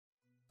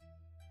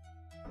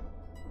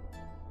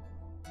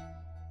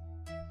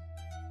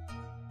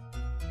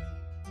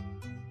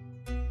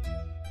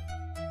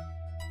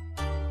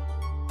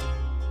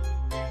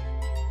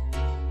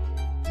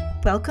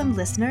Welcome,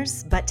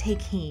 listeners, but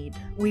take heed.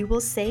 We will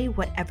say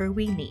whatever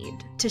we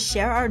need to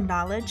share our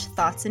knowledge,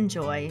 thoughts, and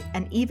joy,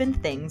 and even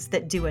things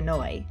that do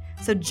annoy.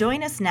 So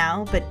join us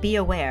now, but be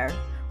aware.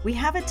 We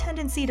have a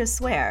tendency to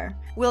swear.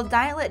 We'll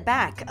dial it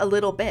back a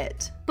little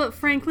bit. But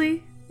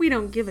frankly, we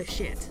don't give a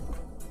shit.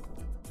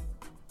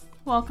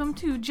 Welcome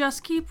to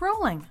Just Keep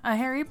Rolling, a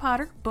Harry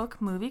Potter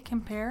book, movie,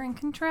 compare, and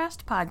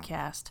contrast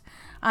podcast.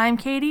 I'm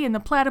Katie, and the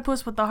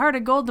platypus with the heart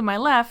of gold to my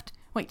left...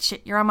 Wait,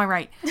 shit, you're on my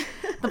right.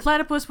 The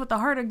platypus with the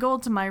heart of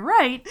gold to my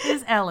right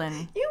is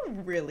Ellen. You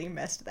really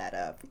messed that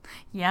up.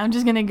 Yeah, I'm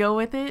just gonna go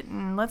with it,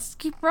 and let's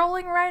keep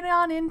rolling right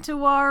on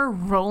into our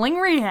rolling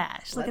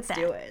rehash. Look at that.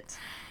 Let's do it.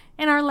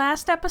 In our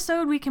last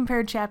episode, we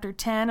compared Chapter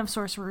 10 of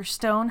Sorcerer's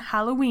Stone,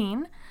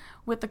 Halloween,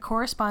 with the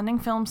corresponding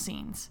film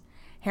scenes.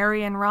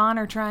 Harry and Ron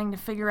are trying to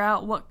figure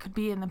out what could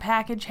be in the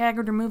package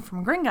Hagrid removed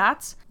from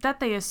Gringotts, that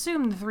they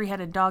assume the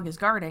three-headed dog is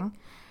guarding.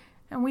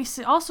 And we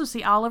also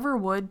see Oliver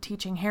Wood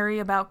teaching Harry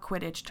about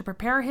Quidditch to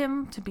prepare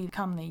him to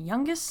become the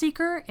youngest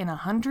Seeker in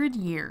 100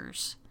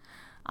 years.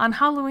 On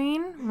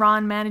Halloween,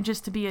 Ron manages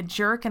to be a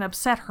jerk and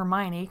upset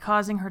Hermione,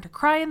 causing her to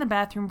cry in the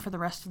bathroom for the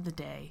rest of the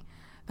day.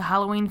 The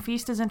Halloween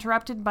feast is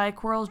interrupted by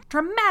Quirrell's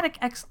dramatic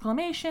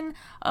exclamation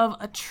of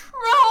 "A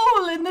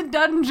troll in the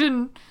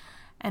dungeon!"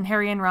 And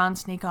Harry and Ron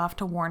sneak off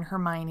to warn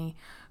Hermione,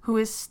 who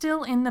is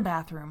still in the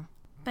bathroom.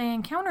 They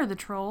encounter the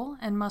troll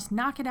and must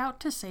knock it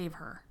out to save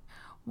her.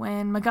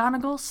 When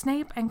McGonagall,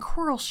 Snape, and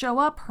Quirrell show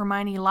up,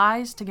 Hermione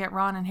lies to get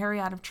Ron and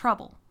Harry out of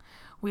trouble.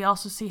 We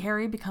also see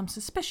Harry become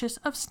suspicious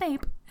of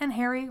Snape, and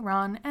Harry,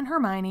 Ron, and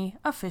Hermione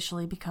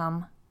officially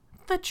become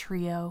the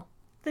trio.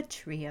 The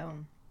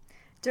trio.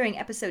 During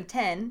episode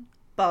 10,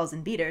 Balls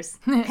and Beaters,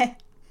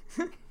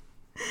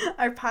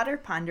 our Potter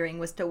pondering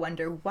was to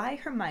wonder why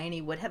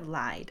Hermione would have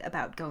lied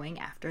about going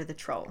after the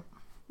troll.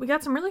 We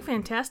got some really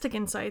fantastic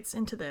insights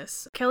into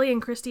this. Kelly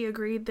and Christy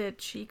agreed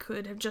that she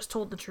could have just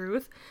told the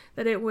truth,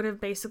 that it would have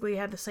basically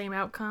had the same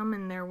outcome,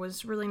 and there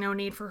was really no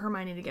need for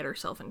Hermione to get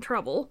herself in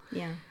trouble.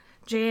 Yeah.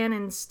 Jan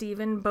and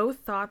Stephen both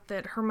thought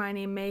that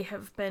Hermione may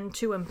have been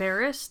too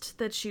embarrassed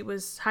that she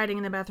was hiding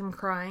in the bathroom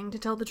crying to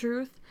tell the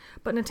truth,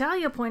 but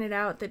Natalia pointed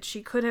out that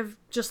she could have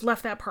just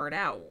left that part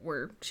out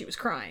where she was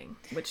crying,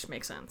 which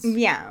makes sense.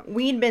 Yeah,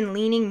 we'd been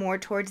leaning more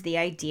towards the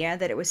idea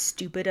that it was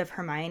stupid of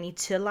Hermione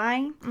to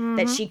lie,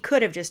 that she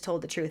could have just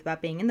told the truth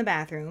about being in the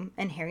bathroom,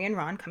 and Harry and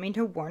Ron coming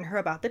to warn her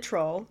about the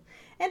troll,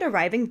 and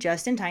arriving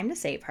just in time to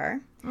save her.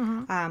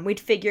 We'd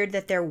figured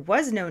that there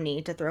was no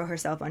need to throw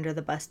herself under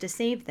the bus to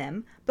save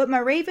them, but my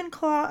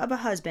Ravenclaw of a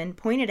husband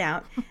pointed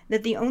out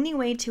that the only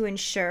way to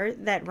ensure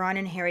that Ron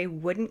and Harry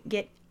wouldn't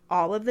get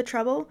all of the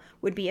trouble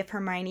would be if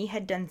Hermione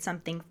had done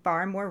something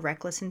far more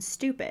reckless and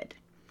stupid.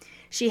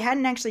 She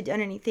hadn't actually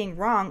done anything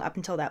wrong up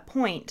until that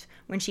point,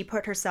 when she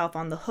put herself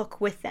on the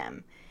hook with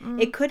them.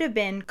 It could have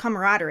been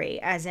camaraderie,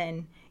 as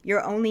in,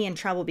 you're only in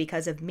trouble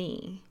because of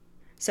me,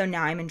 so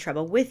now I'm in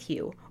trouble with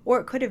you. Or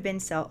it could have been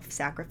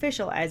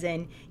self-sacrificial, as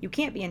in, you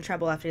can't be in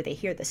trouble after they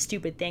hear the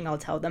stupid thing I'll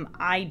tell them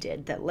I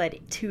did that led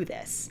to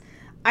this.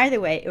 Either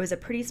way, it was a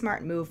pretty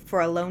smart move for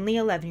a lonely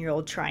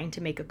 11-year-old trying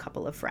to make a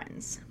couple of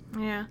friends.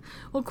 Yeah.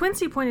 Well,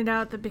 Quincy pointed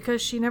out that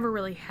because she never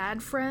really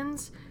had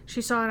friends,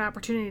 she saw an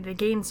opportunity to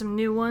gain some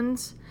new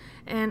ones.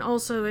 And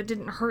also, it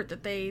didn't hurt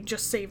that they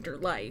just saved her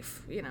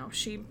life. You know,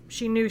 she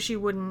knew she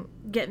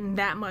wouldn't get in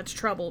that much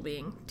trouble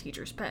being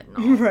teacher's pet and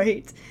all.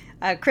 Right.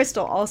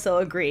 Crystal also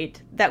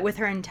agreed that with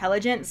her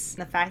intelligence,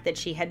 the fact that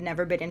she had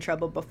never been in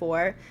trouble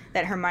before,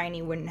 that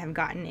Hermione wouldn't have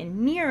gotten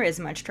in near as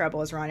much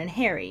trouble as Ron and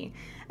Harry.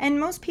 And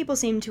most people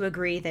seem to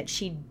agree that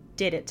she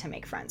did it to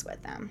make friends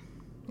with them.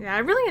 Yeah, I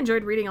really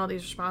enjoyed reading all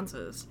these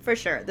responses. For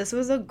sure. This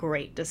was a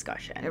great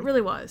discussion. It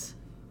really was.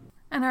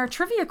 And our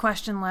trivia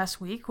question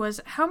last week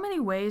was, how many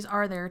ways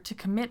are there to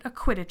commit a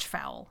Quidditch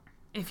foul?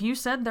 If you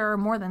said there are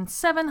more than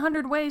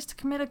 700 ways to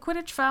commit a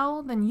Quidditch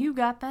foul, then you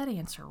got that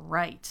answer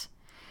right.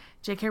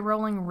 J.K.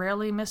 Rowling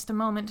rarely missed a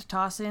moment to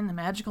toss in the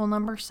magical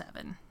number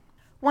 7.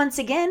 Once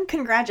again,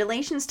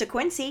 congratulations to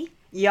Quincy.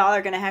 Y'all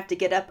are going to have to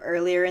get up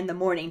earlier in the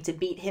morning to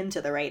beat him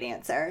to the right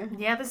answer.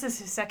 Yeah, this is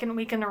his second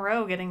week in a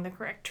row getting the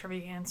correct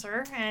trivia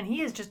answer, and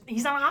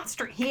he's on a hot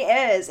streak. He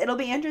is. It'll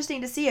be interesting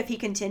to see if he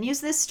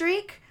continues this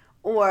streak,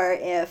 or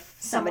if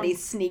somebody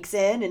sneaks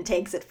in and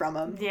takes it from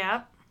him.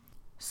 Yeah.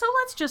 So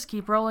let's just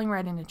keep rolling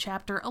right into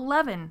Chapter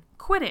 11,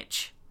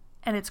 Quidditch,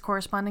 and its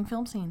corresponding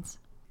film scenes.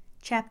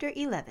 Chapter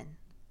 11,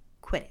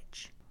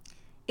 Quidditch.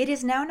 It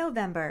is now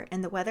November,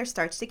 and the weather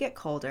starts to get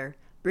colder,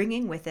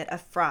 bringing with it a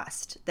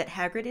frost that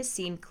Hagrid is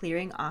seen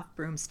clearing off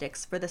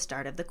broomsticks for the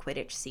start of the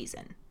Quidditch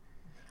season.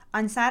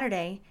 On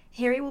Saturday,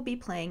 Harry will be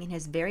playing in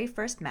his very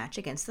first match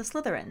against the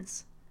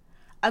Slytherins.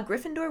 A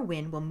Gryffindor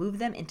win will move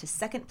them into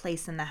second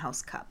place in the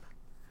House Cup.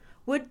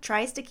 Wood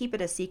tries to keep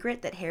it a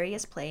secret that Harry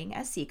is playing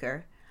as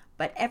Seeker,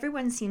 but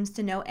everyone seems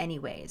to know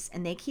anyways,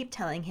 and they keep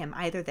telling him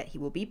either that he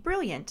will be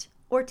brilliant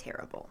or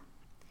terrible.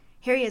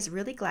 Harry is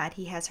really glad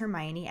he has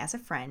Hermione as a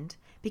friend,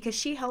 because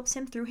she helps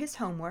him through his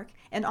homework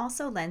and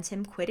also lends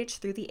him Quidditch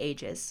Through the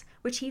Ages,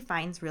 which he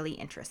finds really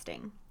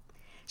interesting.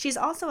 She's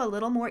also a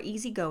little more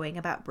easygoing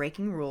about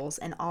breaking rules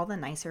and all the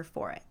nicer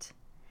for it.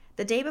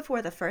 The day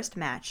before the first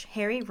match,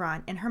 Harry,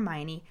 Ron, and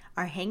Hermione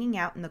are hanging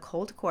out in the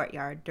cold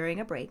courtyard during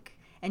a break,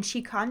 and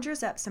she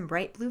conjures up some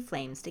bright blue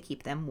flames to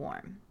keep them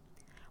warm.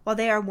 While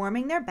they are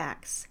warming their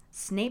backs,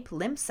 Snape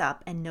limps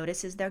up and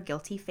notices their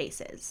guilty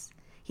faces.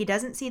 He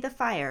doesn't see the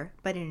fire,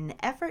 but in an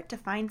effort to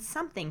find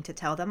something to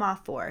tell them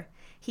off for,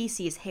 he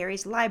sees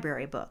Harry's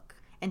library book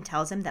and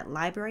tells him that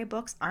library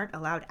books aren't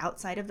allowed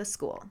outside of the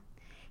school.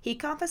 He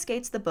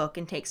confiscates the book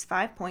and takes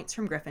 5 points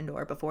from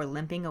Gryffindor before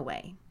limping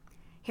away.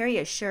 Harry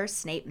is sure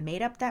Snape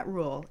made up that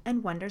rule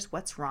and wonders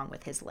what's wrong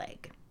with his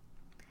leg.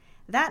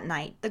 That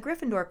night, the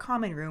Gryffindor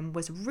common room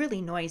was really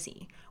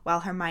noisy,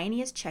 while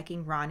Hermione is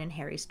checking Ron and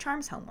Harry's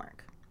charms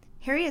homework.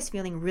 Harry is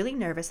feeling really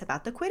nervous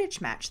about the Quidditch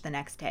match the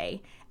next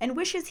day and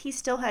wishes he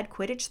still had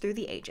Quidditch through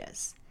the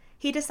ages.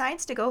 He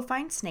decides to go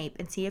find Snape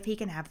and see if he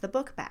can have the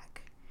book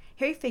back.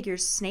 Harry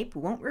figures Snape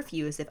won't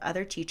refuse if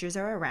other teachers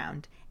are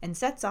around and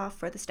sets off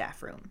for the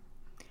staff room.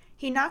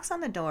 He knocks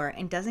on the door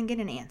and doesn't get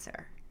an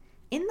answer.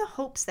 In the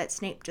hopes that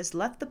Snape just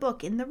left the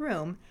book in the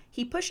room,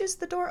 he pushes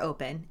the door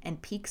open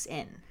and peeks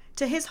in.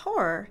 To his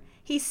horror,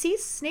 he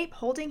sees Snape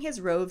holding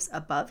his robes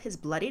above his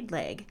bloodied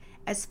leg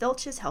as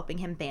Filch is helping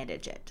him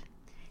bandage it.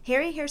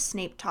 Harry hears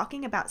Snape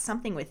talking about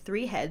something with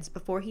 3 heads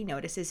before he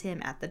notices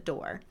him at the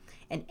door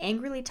and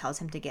angrily tells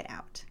him to get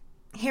out.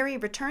 Harry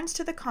returns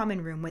to the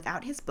common room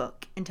without his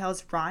book and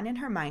tells Ron and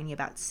Hermione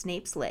about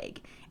Snape's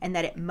leg and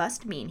that it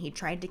must mean he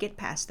tried to get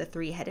past the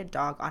 3-headed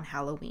dog on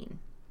Halloween.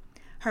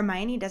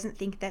 Hermione doesn't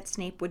think that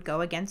Snape would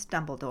go against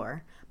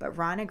Dumbledore, but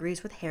Ron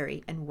agrees with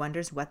Harry and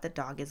wonders what the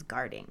dog is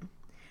guarding.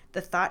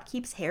 The thought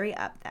keeps Harry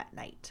up that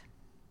night.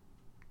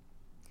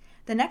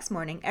 The next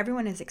morning,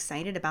 everyone is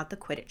excited about the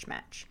Quidditch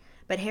match,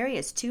 but Harry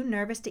is too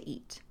nervous to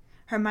eat.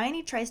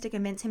 Hermione tries to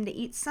convince him to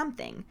eat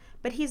something,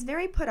 but he's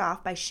very put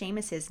off by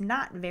Seamus's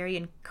not very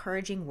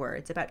encouraging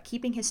words about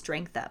keeping his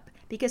strength up,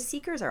 because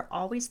Seekers are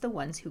always the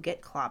ones who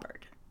get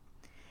clobbered.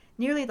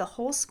 Nearly the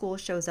whole school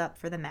shows up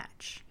for the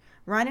match.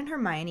 Ron and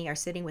Hermione are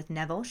sitting with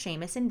Neville,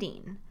 Seamus, and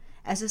Dean.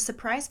 As a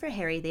surprise for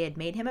Harry, they had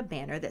made him a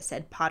banner that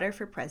said Potter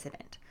for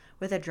President,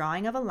 with a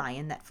drawing of a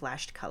lion that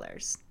flashed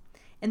colors.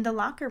 In the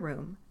locker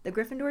room, the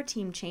Gryffindor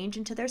team change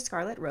into their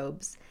scarlet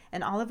robes,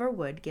 and Oliver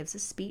Wood gives a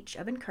speech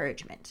of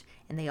encouragement,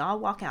 and they all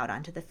walk out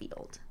onto the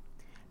field.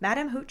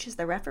 Madam Hooch is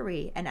the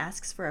referee and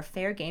asks for a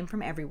fair game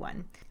from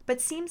everyone,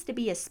 but seems to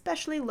be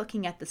especially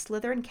looking at the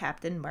Slytherin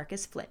captain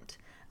Marcus Flint,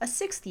 a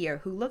 6th year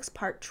who looks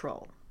part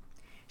troll.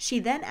 She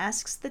then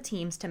asks the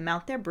teams to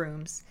mount their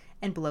brooms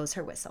and blows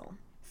her whistle.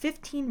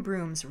 15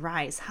 brooms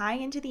rise high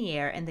into the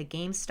air and the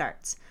game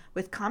starts,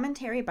 with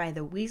commentary by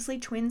the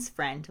Weasley twins'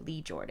 friend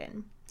Lee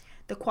Jordan.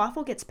 The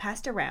quaffle gets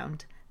passed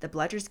around, the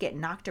bludgers get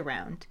knocked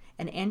around,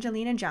 and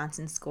Angelina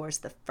Johnson scores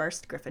the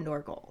first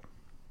Gryffindor goal.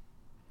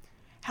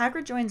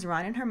 Hagrid joins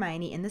Ron and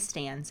Hermione in the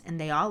stands,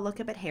 and they all look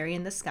up at Harry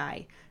in the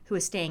sky, who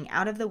is staying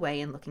out of the way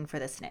and looking for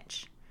the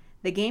snitch.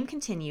 The game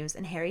continues,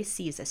 and Harry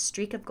sees a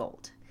streak of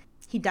gold.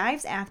 He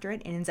dives after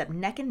it and ends up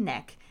neck and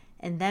neck,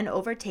 and then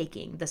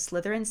overtaking the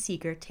Slytherin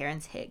seeker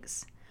Terrence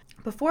Higgs.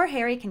 Before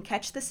Harry can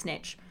catch the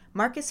snitch,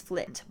 Marcus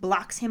Flint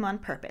blocks him on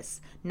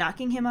purpose,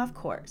 knocking him off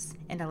course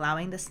and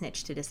allowing the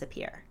snitch to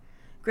disappear.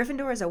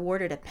 Gryffindor is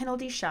awarded a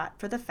penalty shot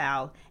for the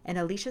foul, and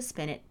Alicia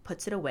Spinnet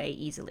puts it away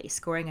easily,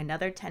 scoring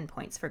another 10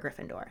 points for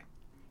Gryffindor.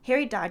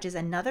 Harry dodges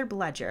another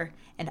bludger,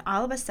 and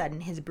all of a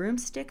sudden his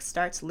broomstick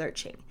starts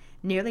lurching,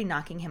 nearly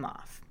knocking him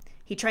off.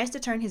 He tries to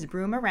turn his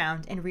broom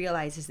around and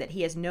realizes that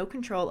he has no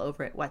control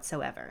over it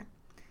whatsoever.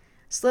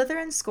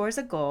 Slytherin scores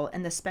a goal,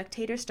 and the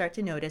spectators start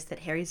to notice that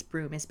Harry's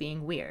broom is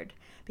being weird,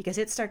 because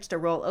it starts to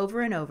roll over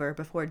and over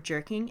before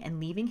jerking and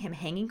leaving him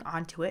hanging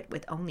onto it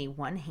with only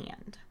one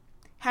hand.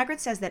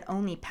 Hagrid says that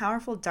only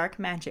powerful dark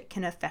magic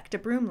can affect a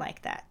broom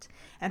like that,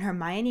 and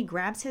Hermione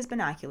grabs his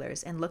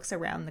binoculars and looks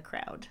around the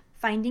crowd,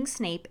 finding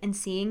Snape and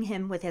seeing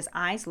him with his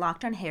eyes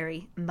locked on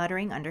Harry,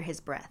 muttering under his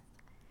breath.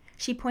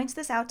 She points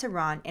this out to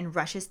Ron and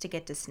rushes to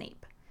get to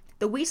Snape.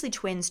 The Weasley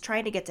twins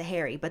try to get to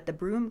Harry, but the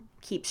broom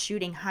keeps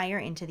shooting higher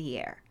into the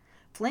air.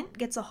 Flint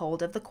gets a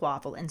hold of the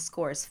quaffle and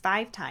scores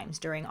 5 times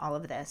during all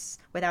of this,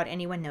 without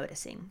anyone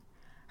noticing.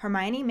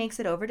 Hermione makes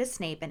it over to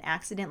Snape and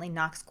accidentally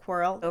knocks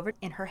Quirrell over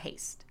in her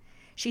haste.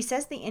 She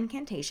says the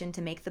incantation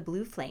to make the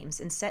blue flames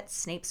and sets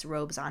Snape's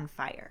robes on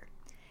fire.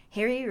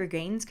 Harry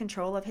regains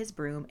control of his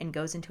broom and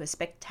goes into a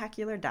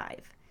spectacular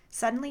dive.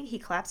 Suddenly, he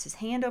claps his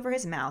hand over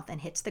his mouth and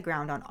hits the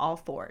ground on all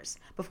 4s,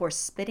 before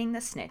spitting the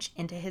snitch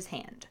into his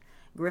hand.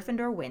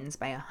 Gryffindor wins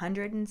by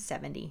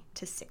 170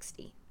 to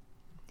 60.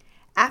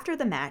 After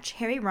the match,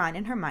 Harry, Ron,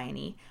 and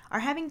Hermione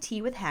are having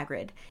tea with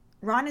Hagrid.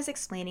 Ron is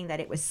explaining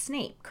that it was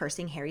Snape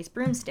cursing Harry's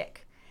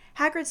broomstick.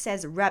 Hagrid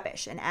says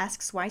rubbish and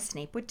asks why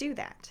Snape would do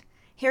that.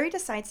 Harry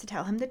decides to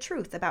tell him the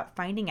truth about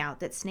finding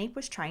out that Snape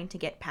was trying to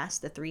get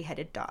past the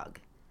 3-headed dog.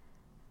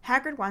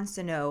 Hagrid wants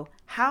to know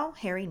how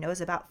Harry knows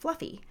about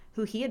Fluffy,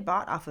 who he had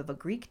bought off of a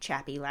Greek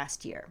chappie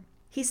last year.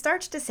 He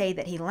starts to say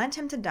that he lent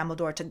him to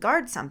Dumbledore to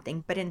guard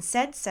something, but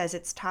instead says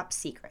it's top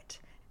secret.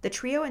 The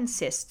trio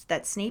insists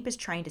that Snape is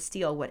trying to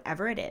steal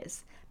whatever it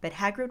is, but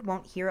Hagrid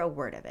won't hear a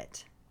word of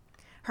it.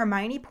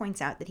 Hermione points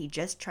out that he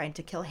just tried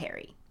to kill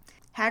Harry.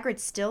 Hagrid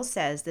still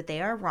says that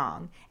they are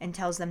wrong and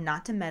tells them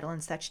not to meddle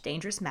in such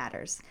dangerous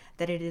matters,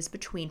 that it is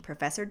between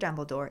Professor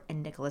Dumbledore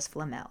and Nicholas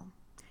Flamel.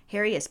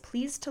 Harry is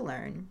pleased to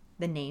learn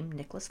the name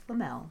Nicholas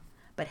Flamel,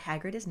 but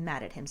Hagrid is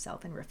mad at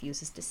himself and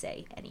refuses to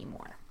say any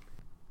more.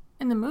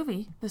 In the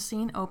movie, the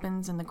scene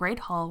opens in the Great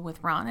Hall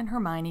with Ron and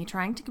Hermione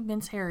trying to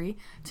convince Harry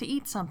to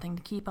eat something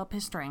to keep up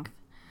his strength.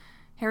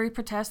 Harry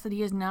protests that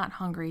he is not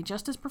hungry,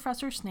 just as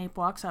Professor Snape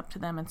walks up to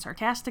them and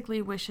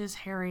sarcastically wishes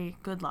Harry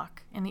good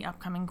luck in the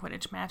upcoming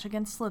Quidditch match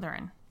against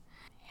Slytherin.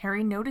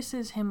 Harry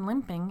notices him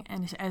limping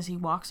as he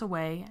walks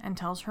away and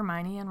tells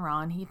Hermione and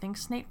Ron he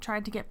thinks Snape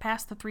tried to get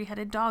past the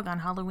three-headed dog on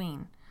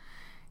Halloween.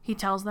 He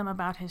tells them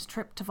about his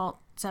trip to Vault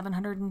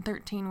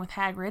 713 with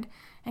Hagrid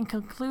and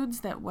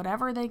concludes that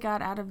whatever they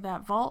got out of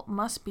that vault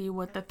must be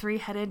what the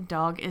three-headed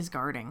dog is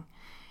guarding.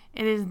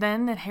 It is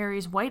then that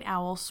Harry's white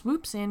owl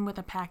swoops in with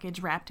a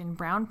package wrapped in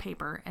brown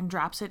paper and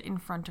drops it in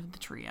front of the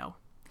trio.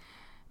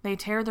 They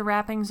tear the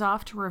wrappings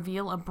off to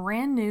reveal a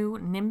brand new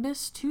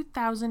Nimbus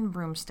 2000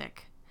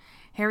 broomstick.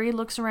 Harry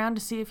looks around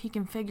to see if he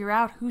can figure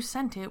out who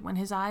sent it when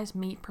his eyes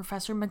meet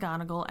Professor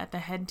McGonagall at the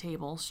head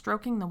table,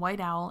 stroking the white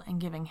owl and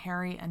giving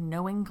Harry a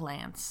knowing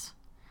glance.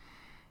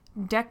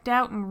 Decked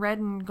out in red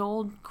and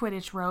gold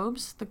Quidditch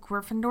robes, the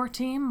Gryffindor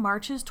team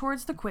marches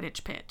towards the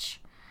Quidditch pitch.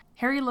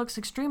 Harry looks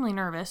extremely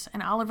nervous,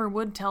 and Oliver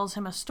Wood tells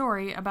him a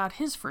story about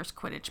his first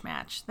Quidditch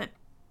match that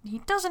he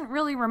doesn't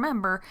really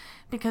remember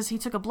because he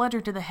took a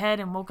bludger to the head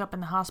and woke up in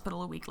the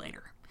hospital a week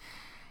later.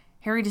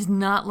 Harry does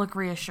not look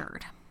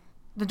reassured.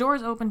 The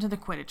doors open to the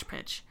Quidditch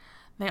pitch.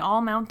 They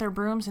all mount their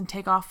brooms and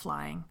take off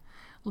flying.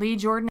 Lee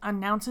Jordan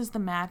announces the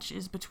match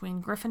is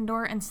between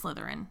Gryffindor and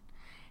Slytherin.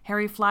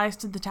 Harry flies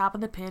to the top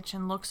of the pitch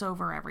and looks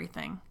over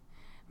everything.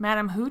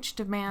 Madam Hooch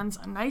demands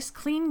a nice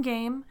clean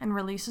game and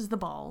releases the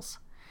balls.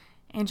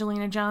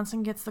 Angelina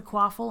Johnson gets the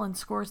quaffle and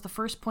scores the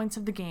first points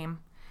of the game.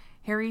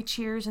 Harry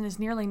cheers and is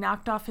nearly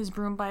knocked off his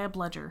broom by a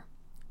bludger.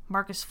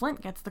 Marcus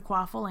Flint gets the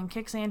quaffle and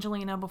kicks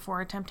Angelina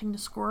before attempting to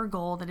score a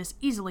goal that is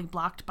easily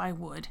blocked by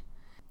Wood.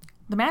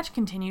 The match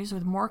continues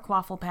with more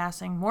quaffle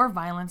passing, more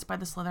violence by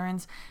the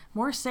Slytherins,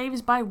 more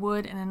saves by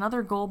Wood, and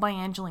another goal by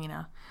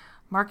Angelina.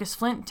 Marcus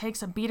Flint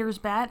takes a beater's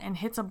bat and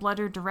hits a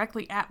bludger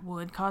directly at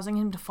Wood, causing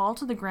him to fall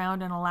to the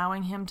ground and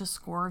allowing him to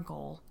score a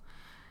goal.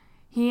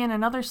 He and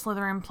another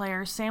Slytherin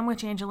player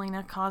sandwich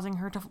Angelina, causing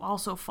her to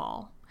also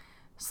fall.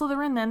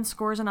 Slytherin then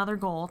scores another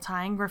goal,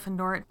 tying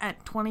Gryffindor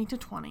at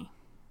 20-20.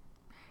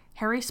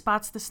 Harry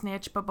spots the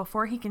snitch, but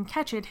before he can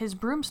catch it, his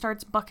broom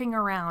starts bucking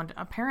around,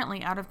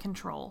 apparently out of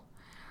control.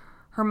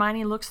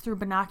 Hermione looks through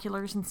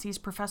binoculars and sees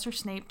Professor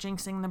Snape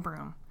jinxing the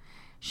broom.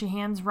 She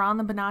hands Ron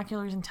the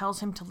binoculars and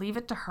tells him to leave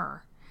it to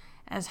her.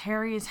 As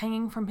Harry is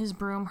hanging from his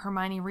broom,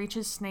 Hermione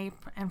reaches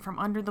Snape and from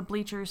under the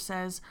bleachers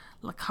says,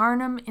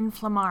 "Lacarnum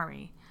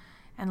inflammari,"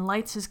 and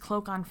lights his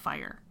cloak on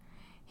fire.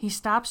 He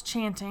stops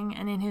chanting,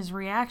 and in his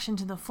reaction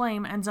to the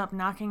flame ends up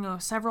knocking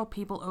several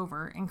people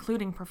over,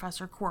 including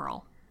Professor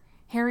Quirrell.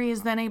 Harry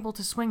is then able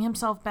to swing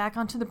himself back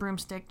onto the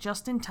broomstick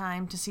just in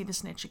time to see the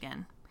snitch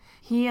again.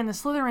 He and the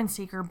Slytherin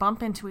Seeker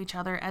bump into each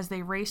other as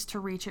they race to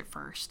reach it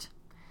first.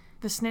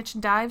 The snitch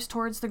dives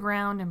towards the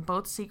ground and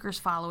both Seekers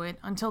follow it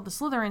until the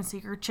Slytherin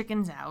Seeker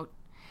chickens out.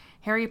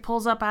 Harry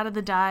pulls up out of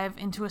the dive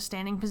into a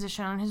standing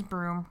position on his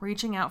broom,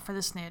 reaching out for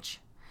the snitch.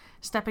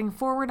 Stepping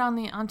forward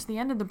onto the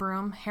end of the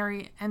broom,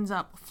 Harry ends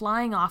up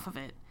flying off of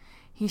it.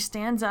 He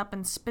stands up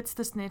and spits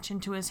the snitch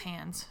into his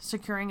hands,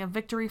 securing a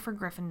victory for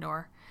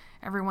Gryffindor.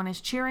 Everyone is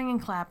cheering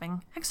and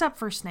clapping, except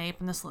for Snape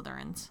and the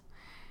Slytherins.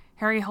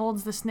 Harry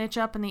holds the snitch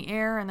up in the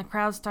air and the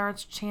crowd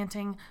starts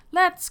chanting,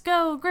 "Let's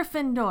go,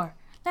 Gryffindor!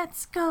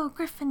 Let's go,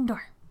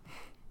 Gryffindor!"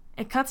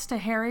 It cuts to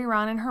Harry,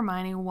 Ron, and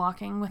Hermione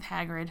walking with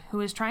Hagrid, who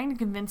is trying to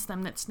convince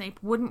them that Snape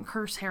wouldn't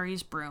curse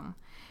Harry's broom.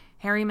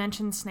 Harry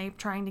mentions Snape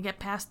trying to get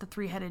past the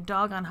three-headed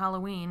dog on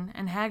Halloween,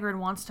 and Hagrid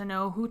wants to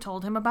know who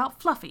told him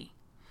about Fluffy.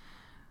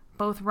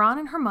 Both Ron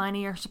and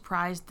Hermione are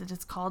surprised that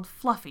it's called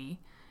Fluffy,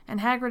 and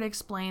Hagrid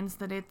explains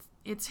that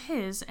it's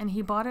his and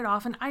he bought it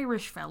off an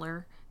Irish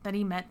feller that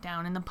he met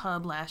down in the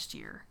pub last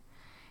year.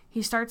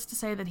 He starts to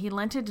say that he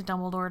lent it to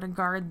Dumbledore to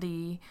guard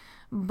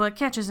but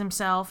catches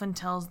himself and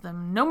tells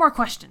them no more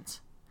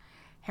questions.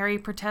 Harry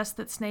protests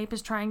that Snape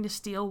is trying to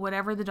steal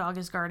whatever the dog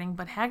is guarding,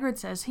 but Hagrid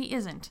says he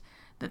isn't,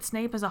 that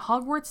Snape is a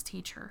Hogwarts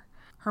teacher.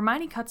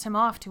 Hermione cuts him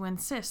off to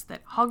insist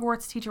that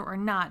Hogwarts teacher or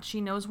not, she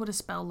knows what a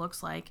spell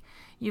looks like.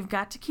 You've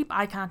got to keep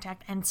eye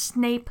contact, and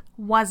Snape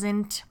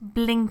wasn't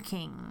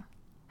blinking.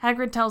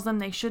 Hagrid tells them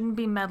they shouldn't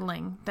be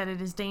meddling, that it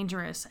is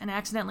dangerous, and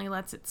accidentally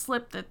lets it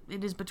slip that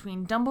it is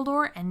between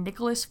Dumbledore and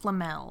Nicholas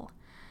Flamel.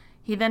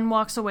 He then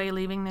walks away,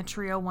 leaving the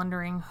trio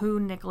wondering who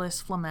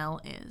Nicholas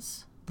Flamel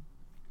is.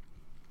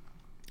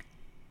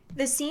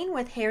 The scene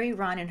with Harry,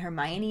 Ron, and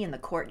Hermione in the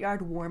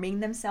courtyard warming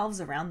themselves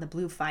around the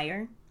blue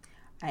fire,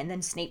 and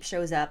then Snape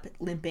shows up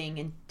limping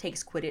and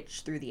takes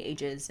Quidditch through the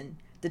ages and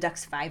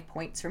deducts 5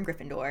 points from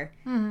Gryffindor,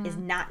 is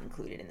not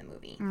included in the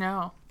movie.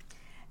 No.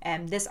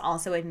 This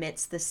also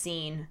admits the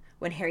scene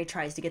when Harry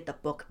tries to get the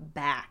book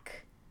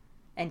back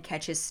and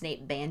catches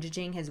Snape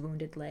bandaging his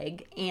wounded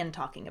leg and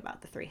talking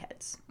about the three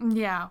heads.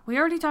 Yeah, we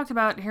already talked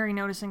about Harry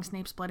noticing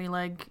Snape's bloody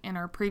leg in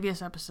our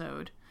previous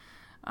episode.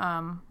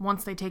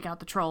 Once they take out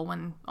the troll,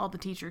 when all the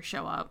teachers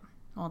show up.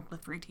 Well, the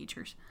three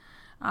teachers.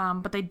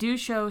 But they do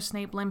show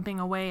Snape limping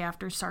away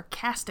after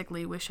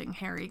sarcastically wishing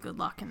Harry good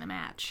luck in the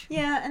match.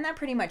 Yeah, and that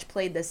pretty much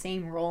played the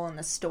same role in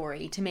the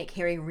story to make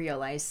Harry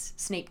realize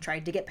Snape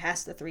tried to get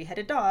past the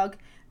three-headed dog.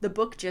 The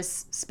book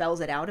just spells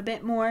it out a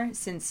bit more,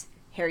 since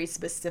Harry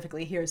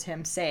specifically hears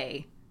him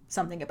say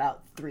something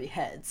about three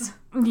heads.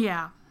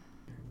 Yeah.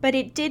 But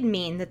it did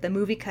mean that the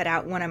movie cut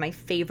out one of my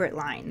favorite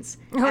lines.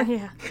 Oh,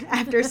 yeah.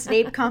 After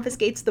Snape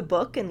confiscates the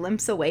book and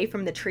limps away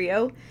from the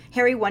trio,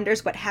 Harry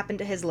wonders what happened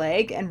to his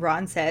leg, and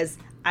Ron says,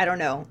 I don't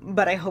know,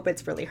 but I hope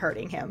it's really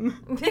hurting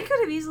him. They could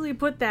have easily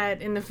put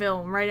that in the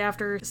film right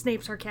after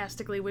Snape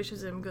sarcastically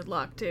wishes him good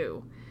luck,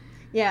 too.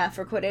 Yeah,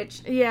 for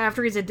Quidditch. Yeah,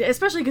 after he's a dick,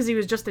 especially because he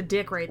was just a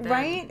dick right then.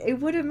 Right?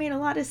 It would have made a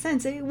lot of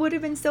sense. It would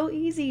have been so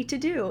easy to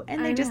do,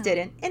 and they just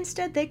didn't.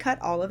 Instead, they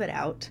cut all of it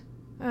out.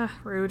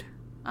 Rude.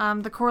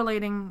 The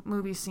correlating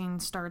movie scene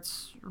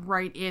starts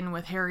right in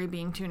with Harry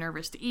being too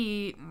nervous to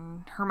eat,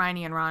 and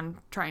Hermione and Ron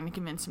trying to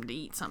convince him to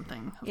eat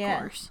something, of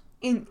course.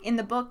 In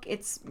the book,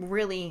 it's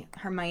really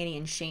Hermione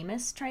and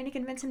Seamus trying to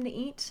convince him to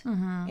eat.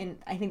 Mm-hmm. And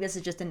I think this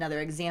is just another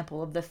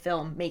example of the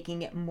film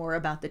making it more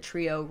about the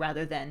trio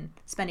rather than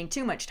spending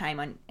too much time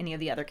on any of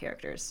the other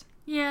characters.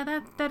 Yeah,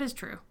 that is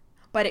true.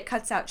 But it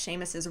cuts out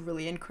Seamus's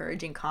really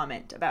encouraging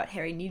comment about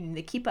Harry needing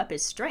to keep up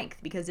his strength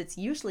because it's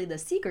usually the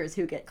Seekers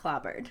who get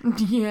clobbered.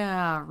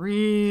 Yeah,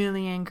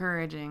 really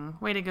encouraging.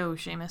 Way to go,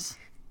 Seamus.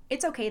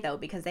 It's okay, though,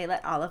 because they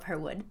let Oliver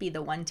Wood be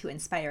the one to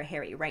inspire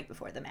Harry right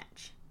before the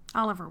match.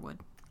 Oliver Wood.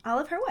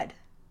 Oliver Wood.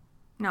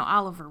 No,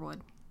 Oliver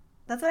Wood.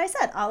 That's what I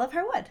said,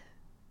 Oliver Wood.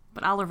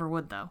 But Oliver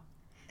Wood, though.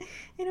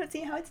 I don't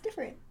see how it's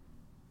different.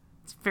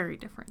 It's very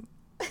different.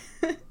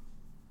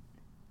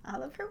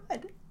 Oliver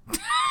Wood.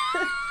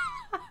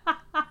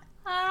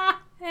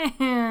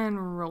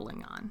 And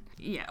rolling on.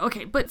 Yeah,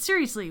 okay, but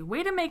seriously,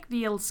 way to make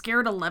the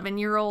scared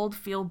 11-year-old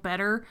feel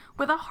better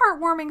with a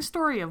heartwarming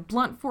story of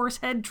blunt force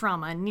head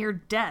trauma and near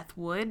death,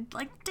 Wood.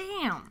 Like,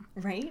 damn.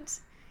 Right?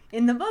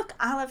 In the book,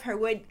 Oliver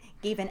Wood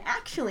gave an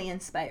actually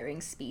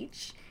inspiring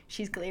speech.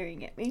 She's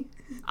glaring at me.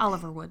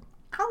 Oliver Wood.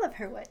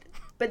 Oliver Wood.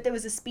 But there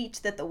was a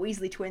speech that the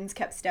Weasley twins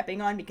kept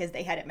stepping on because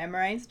they had it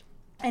memorized.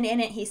 And in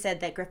it, he said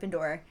that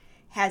Gryffindor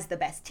has the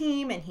best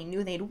team and he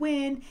knew they'd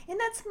win. And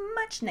that's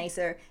much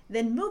nicer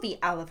than movie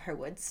Oliver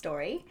Wood's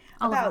story.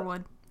 Oliver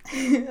Wood.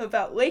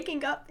 About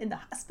waking up in the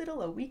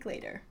hospital a week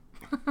later.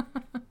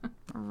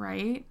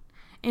 Right.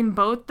 In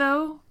both,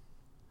 though,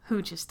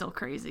 Hooch is still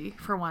crazy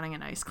for wanting a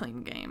nice,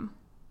 clean game.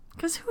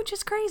 Because Hooch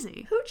is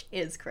crazy. Hooch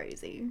is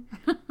crazy.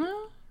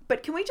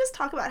 But can we just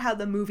talk about how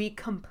the movie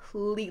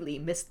completely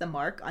missed the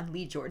mark on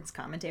Lee Jordan's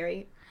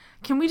commentary?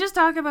 Can we just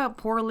talk about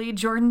poor Lee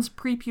Jordan's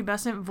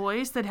prepubescent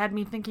voice that had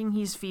me thinking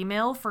he's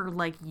female for,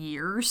 like,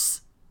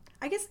 years?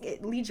 I guess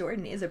Lee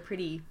Jordan is a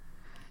pretty...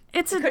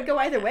 It could go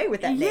either way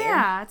with that name.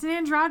 Yeah, it's an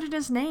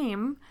androgynous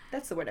name.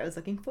 That's the word I was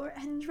looking for.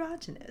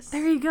 Androgynous.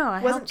 There you go.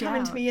 It wasn't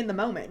coming to me in the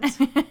moment.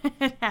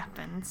 It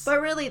happens.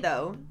 But really,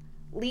 though,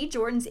 Lee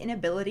Jordan's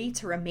inability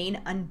to remain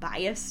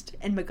unbiased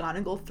and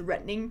McGonagall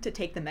threatening to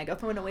take the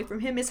megaphone away from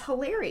him is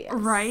hilarious.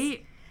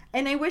 Right?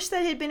 And I wish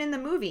that had been in the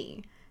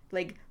movie.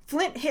 Like,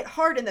 Flint hit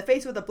hard in the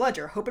face with a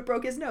bludger. Hope it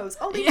broke his nose.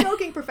 Only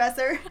joking,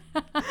 Professor.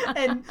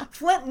 And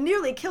Flint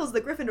nearly kills the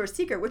Gryffindor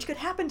Seeker, which could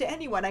happen to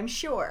anyone, I'm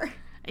sure.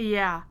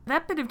 Yeah.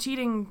 That bit of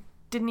cheating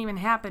didn't even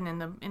happen in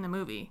the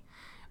movie.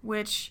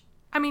 Which,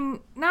 I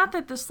mean, not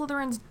that the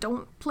Slytherins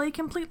don't play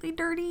completely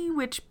dirty,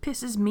 which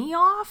pisses me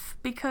off,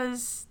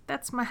 because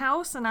that's my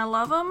house and I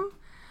love them.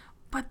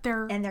 But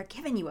they're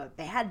giving you a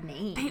bad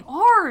name. They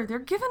are. They're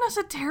giving us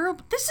a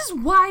terrible... This is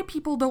why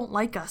people don't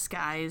like us,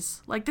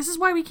 guys. Like, this is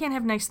why we can't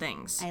have nice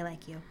things. I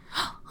like you.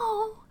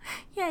 Oh,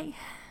 yay.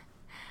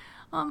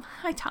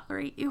 I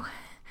tolerate you.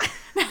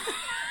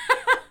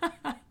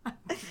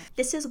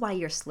 This is why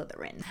you're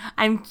Slytherin.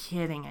 I'm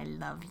kidding. I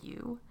love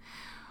you.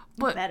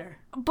 But, better.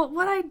 But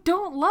what I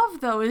don't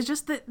love, though, is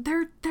just that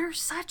they're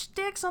such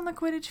dicks on the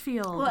Quidditch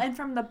field. Well, and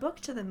from the book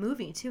to the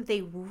movie, too,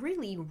 they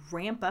really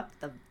ramp up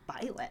the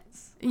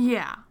violence.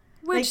 Yeah.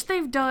 Which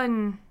they've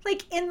done...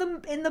 Like, in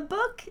the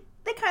book,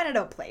 they kind of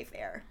don't play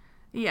fair.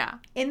 Yeah.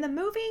 In the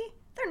movie,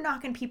 they're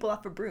knocking people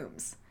off of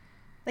brooms.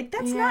 Like,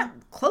 that's not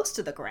close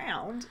to the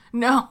ground.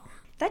 No.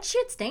 That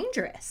shit's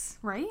dangerous.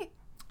 Right?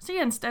 So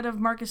yeah, instead of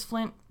Marcus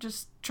Flint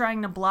just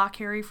trying to block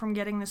Harry from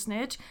getting the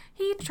snitch,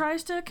 he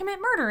tries to commit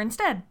murder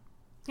instead.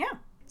 Yeah.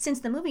 Since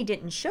the movie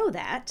didn't show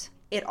that,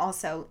 it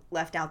also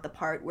left out the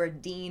part where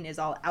Dean is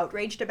all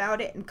outraged about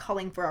it and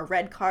calling for a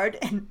red card,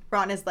 and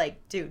Ron is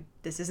like, dude,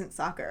 this isn't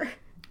soccer.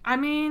 I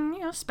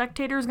mean,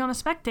 spectator's gonna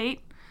spectate.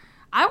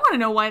 I want to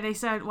know why it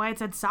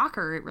said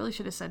soccer. It really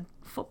should have said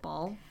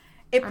football.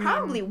 It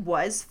probably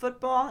was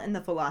football in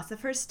the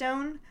Philosopher's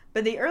Stone,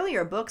 but the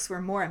earlier books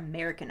were more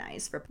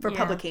Americanized for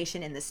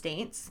publication in the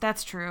States.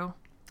 That's true.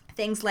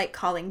 Things like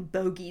calling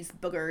bogies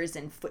boogers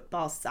in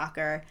football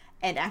soccer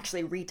and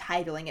actually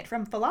retitling it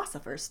from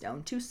Philosopher's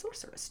Stone to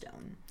Sorcerer's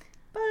Stone.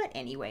 But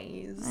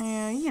anyways.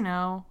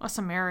 Yeah, us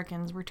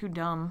Americans, we're too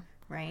dumb.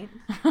 Right?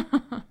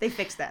 They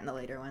fixed that in the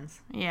later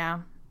ones. Yeah.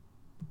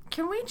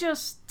 Can we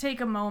just take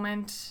a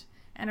moment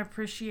and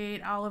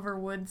appreciate Oliver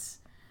Wood's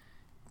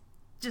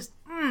just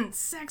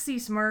sexy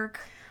smirk?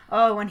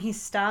 Oh, when he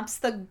stops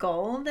the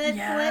goal that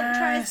Yes. Flint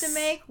tries to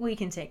make, we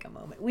can take a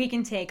moment. We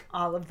can take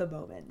all of the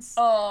moments.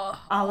 Oh,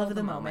 all of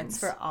the moments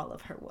for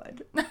Oliver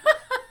Wood.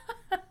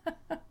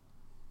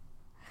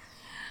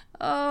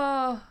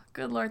 Oh,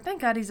 good Lord.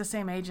 Thank God he's the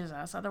same age as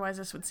us. Otherwise,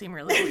 this would seem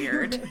really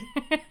weird.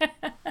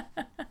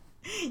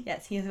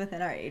 Yes, he is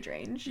within our age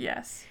range.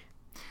 Yes.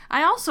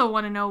 I also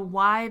want to know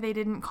why they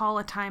didn't call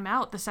a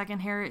timeout the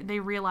second they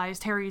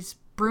realized Harry's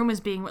broom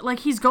is being... Like,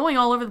 he's going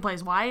all over the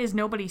place. Why is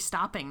nobody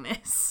stopping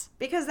this?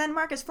 Because then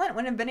Marcus Flint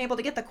wouldn't have been able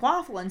to get the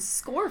quaffle and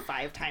score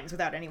 5 times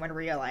without anyone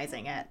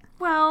realizing it.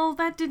 Well,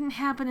 that didn't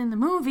happen in the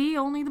movie,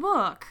 only the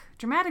book.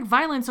 Dramatic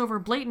violence over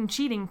blatant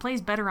cheating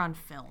plays better on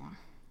film.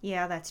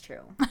 Yeah, that's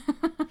true.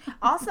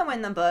 Also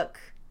in the book,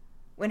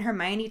 when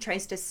Hermione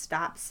tries to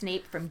stop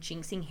Snape from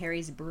jinxing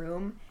Harry's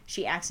broom,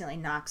 she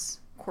accidentally knocks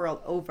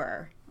Quirrell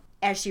over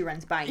as she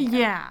runs by him.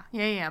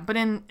 Yeah. But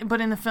in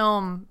the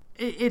film,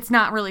 it's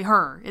not really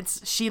her.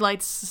 She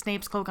lights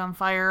Snape's cloak on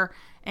fire,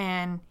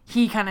 and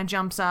he kind of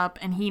jumps up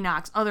and he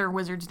knocks other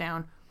wizards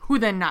down, who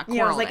then knock Quirrell down.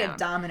 Yeah, it was like a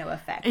domino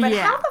effect. But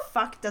how the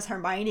fuck does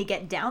Hermione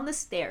get down the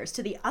stairs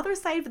to the other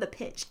side of the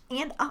pitch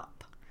and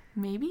up?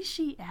 Maybe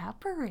she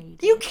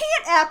apparated. You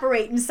can't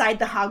apparate inside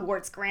the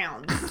Hogwarts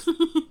grounds.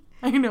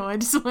 I know, I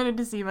just wanted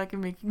to see if I can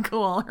make you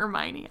go all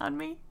Hermione on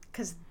me.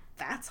 Because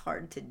that's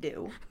hard to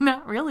do.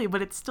 Not really,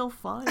 but it's still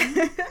fun.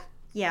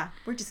 Yeah,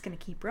 we're just going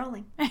to keep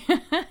rolling.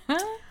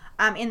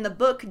 In the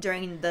book,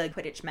 during the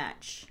Quidditch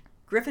match,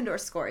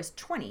 Gryffindor's score is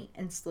 20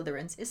 and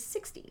Slytherin's is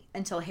 60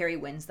 until Harry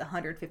wins the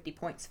 150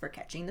 points for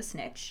catching the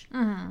snitch.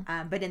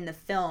 Mm-hmm. But in the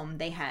film,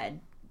 they had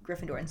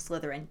Gryffindor and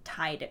Slytherin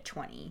tied at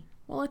 20.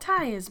 Well, a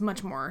tie is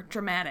much more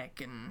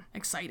dramatic and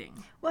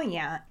exciting. Well,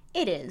 yeah,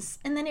 it is.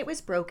 And then it was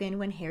broken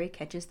when Harry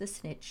catches the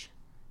snitch.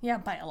 Yeah,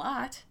 by a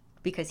lot.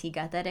 Because he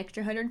got that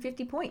extra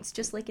 150 points,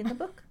 just like in the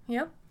book.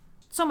 Yep.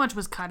 So much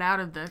was cut out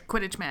of the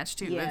Quidditch match,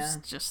 too. Yeah.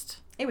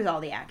 It was all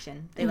the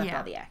action. They left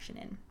all the action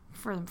in.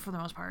 For the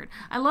most part.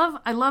 I love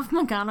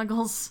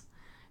McGonagall's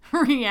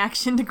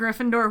reaction to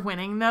Gryffindor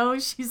winning, though.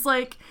 She's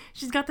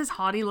got this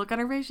haughty look on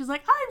her face. She's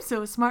like, I'm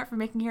so smart for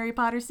making Harry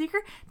Potter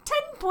secret. 10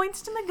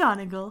 points to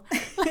McGonagall.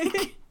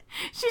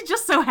 She's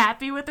just so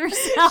happy with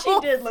herself. She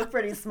did look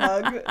pretty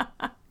smug.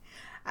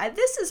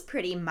 This is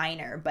pretty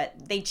minor,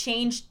 but they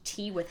changed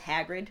tea with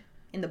Hagrid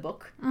in the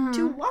book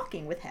to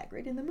walking with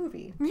Hagrid in the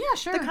movie. Yeah,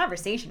 sure. The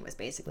conversation was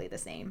basically the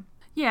same.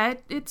 Yeah,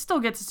 it still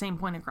gets the same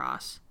point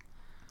across.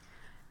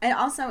 And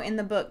also in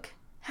the book,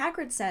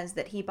 Hagrid says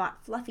that he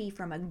bought Fluffy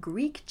from a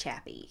Greek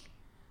chappie,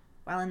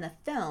 while in the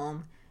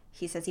film,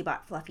 he says he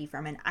bought Fluffy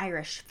from an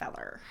Irish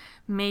feller.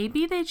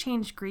 Maybe they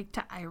changed Greek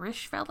to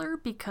Irish feller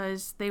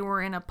because they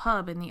were in a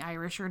pub and the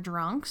Irish are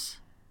drunks.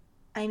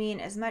 I mean,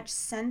 as much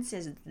sense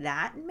as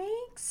that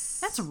makes...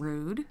 That's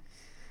rude.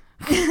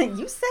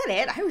 You said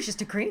it. I was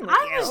just agreeing with you.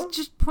 I was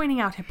just pointing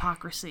out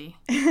hypocrisy.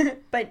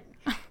 But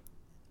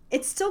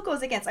it still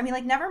goes against... I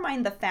mean, never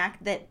mind the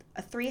fact that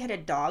a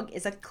 3-headed dog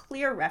is a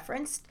clear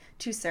reference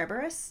to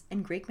Cerberus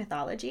in Greek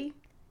mythology.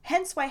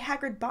 Hence why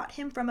Hagrid bought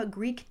him from a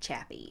Greek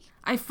chappie.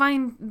 I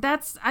find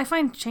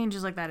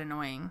changes like that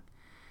annoying.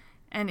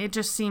 And it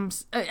just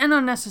seems... and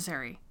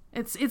unnecessary.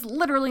 It's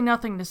literally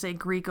nothing to say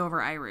Greek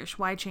over Irish.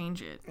 Why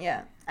change it?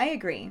 Yeah, I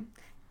agree.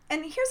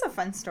 And here's a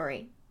fun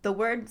story. The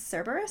word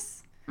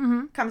Cerberus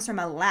comes from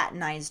a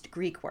Latinized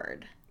Greek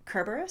word,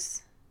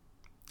 Kerberos.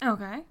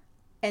 Okay.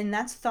 And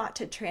that's thought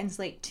to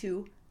translate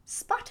to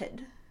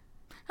spotted.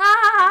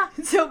 Ah!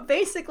 So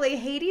basically,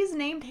 Hades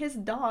named his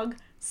dog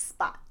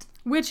Spot.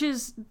 Which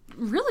is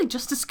really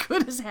just as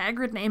good as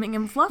Hagrid naming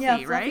him Fluffy, yeah,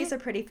 right? Fluffy's a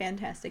pretty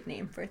fantastic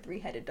name for a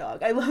 3-headed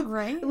dog. I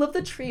love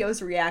the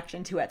trio's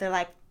reaction to it. They're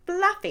like,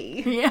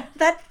 Fluffy? Yeah.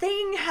 That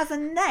thing has a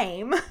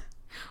name.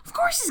 Of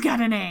course he's got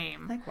a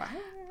name. Like, what?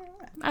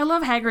 I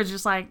love Hagrid's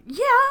just like,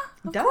 yeah,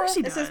 of course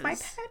he does. This is my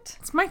pet.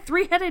 It's my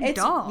 3-headed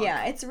dog.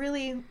 Yeah, it's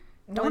really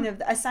one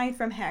of, aside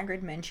from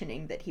Hagrid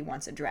mentioning that he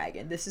wants a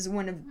dragon, this is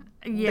one of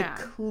the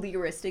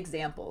clearest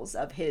examples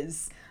of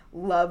his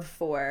love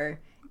for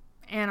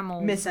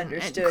animals,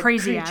 misunderstood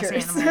crazy creatures.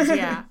 ass animals.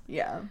 Yeah.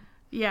 Yeah.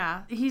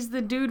 Yeah, he's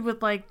the dude with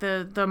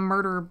the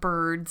murder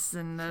birds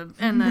and the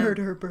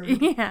murder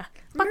bird. Yeah,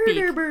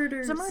 murder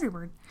birders. It's a murder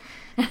bird.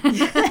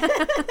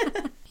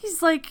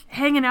 He's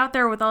hanging out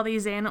there with all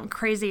these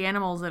crazy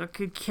animals that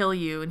could kill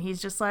you, and he's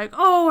just like,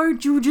 "Oh,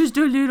 aren't you just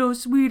a little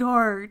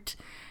sweetheart?"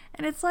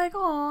 And it's like,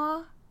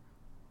 "Aw,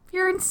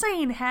 you're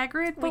insane,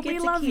 Hagrid, but we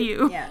love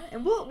you." Yeah,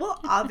 and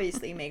we'll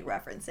obviously make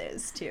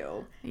references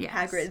to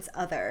Hagrid's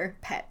other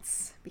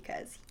pets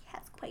because he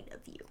has quite a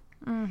few.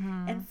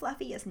 Mm-hmm. And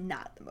Fluffy is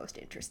not the most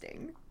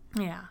interesting.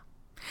 Yeah.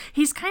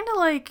 He's kind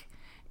of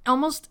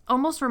almost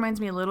reminds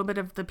me a little bit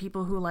of the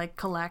people who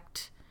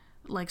collect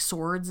like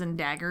swords and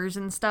daggers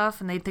and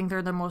stuff, and they think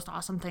they're the most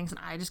awesome things, and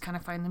I just kind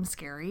of find them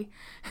scary.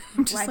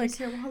 I'm just Why like, does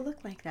your wall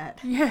look like that?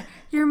 yeah,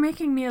 you're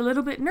making me a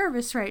little bit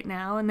nervous right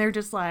now. And they're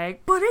just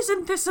like, but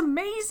isn't this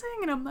amazing?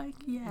 And I'm like,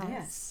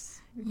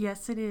 yes,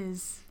 it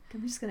is.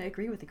 I'm just gonna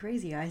agree with the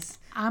crazy eyes.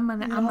 I'm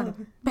gonna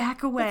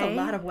back away. That's a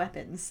lot of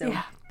weapons, so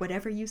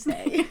whatever you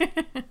say.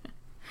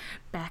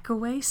 Back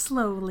away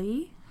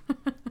slowly.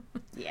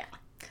 Yeah.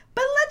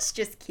 But let's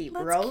just keep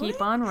rolling.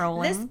 Keep on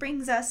rolling. This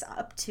brings us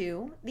up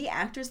to the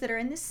actors that are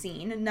in the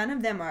scene, and none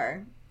of them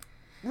are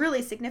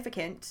really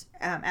significant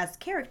as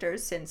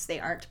characters since they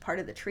aren't part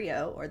of the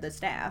trio or the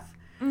staff.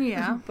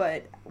 Yeah.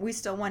 But we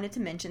still wanted to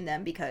mention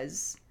them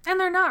because... And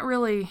they're not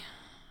really...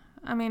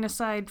 I mean,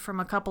 aside from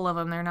a couple of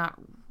them,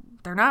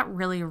 they're not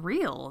really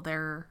real.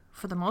 They're,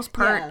 for the most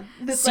part,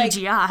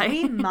 CGI. Like,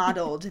 we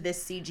modeled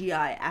this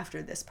CGI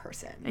after this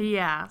person.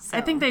 Yeah. So.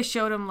 I think they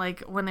showed them,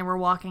 like, when they were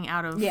walking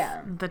out of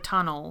the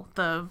tunnel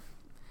to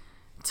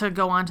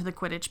go onto the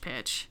Quidditch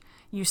pitch.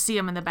 You see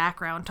them in the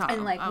background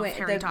and like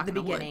Harry talking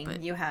the beginning, to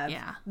Wood, you have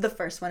the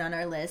first one on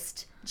our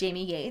list,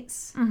 Jamie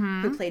Yates,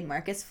 who played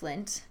Marcus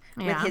Flint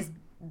with his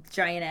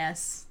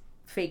giant-ass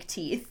fake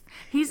teeth.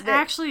 He's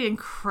actually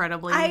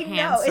incredibly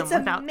handsome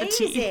without the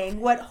teeth. It's amazing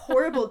what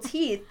horrible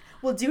teeth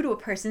will do to a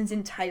person's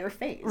entire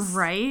face.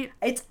 Right?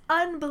 It's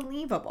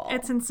unbelievable.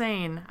 It's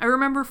insane. I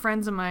remember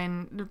friends of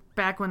mine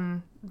back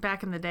in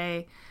the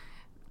day,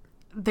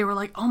 they were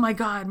like, "Oh my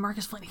God,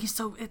 Marcus Flint, he's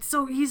so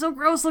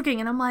gross looking."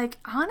 And I'm like,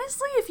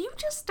 honestly, if you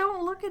just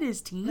don't look at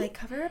his teeth, like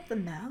cover up the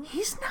mouth,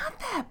 he's not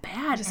that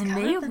bad. Just and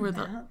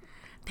cover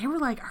they were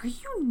like, "Are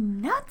you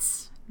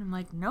nuts?" And I'm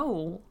like,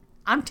 "No,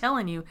 I'm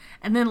telling you."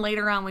 And then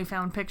later on, we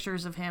found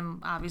pictures of him,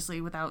 obviously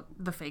without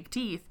the fake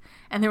teeth,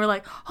 and they were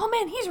like, "Oh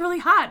man, he's really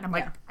hot." And I'm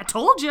like, "I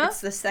told you."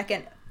 It's the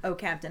second "Oh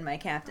Captain, My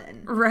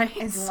Captain," right?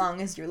 As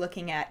long as you're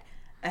looking at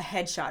a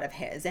headshot of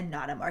his and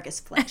not a Marcus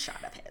Flint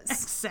shot of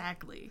his.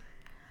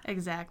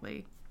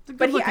 Exactly. It's a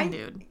good looking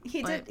dude.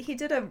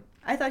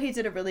 I thought he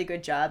did a really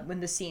good job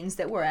when the scenes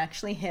that were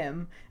actually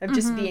him of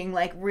just being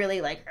like really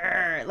like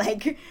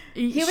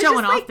he was showing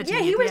just off like the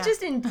teeth. he was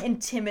just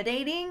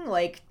intimidating,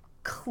 like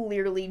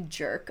clearly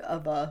jerk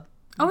of a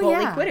bully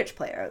Quidditch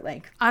player.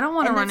 Like I don't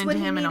want to run into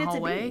him in a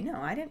hallway. No,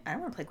 I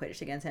don't want to play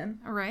Quidditch against him.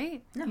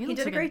 Right? No, he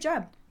did a great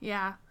job.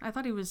 Yeah, I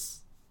thought he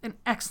was an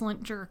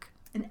excellent jerk.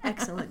 An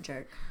excellent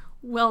jerk.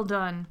 Well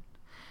done.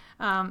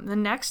 The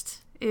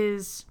next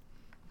is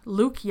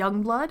Luke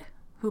Youngblood,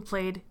 who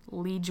played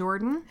Lee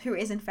Jordan. Who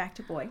is in fact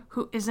a boy.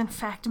 Who is in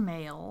fact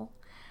male.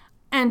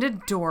 And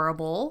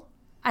adorable.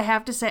 I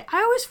have to say,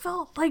 I always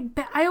felt like,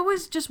 I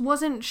always just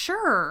wasn't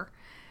sure.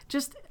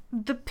 Just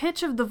the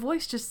pitch of the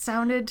voice just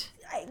sounded...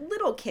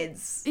 Little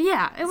kids.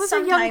 Yeah, it was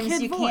a young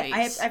kid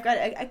voice. I've got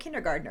a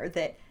kindergartner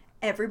that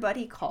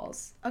everybody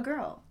calls a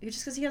girl.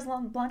 Just because he has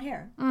long blonde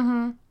hair.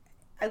 Mm-hmm.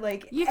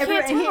 You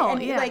can't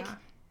tell,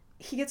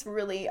 he gets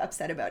really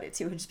upset about it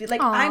too. He'll just be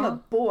like, "I'm a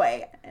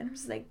boy," and I'm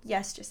just like,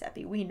 "Yes,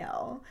 Giuseppe, we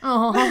know."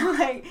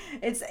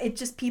 It's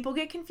just people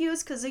get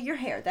confused because of your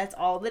hair. That's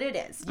all that it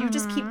is. You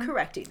just keep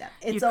correcting them.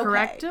 It's okay.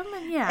 Correct them,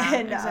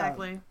 and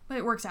exactly. But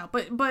it works out.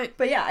 But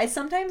yeah,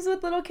 sometimes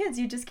with little kids,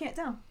 you just can't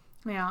tell.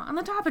 Yeah. On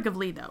the topic of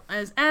Lee, though,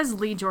 as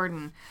Lee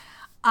Jordan,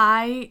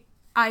 I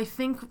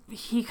think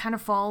he kind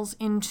of falls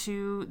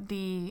into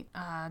the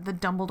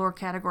Dumbledore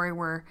category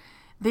where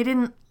they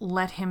didn't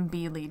let him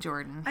be Lee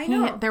Jordan. I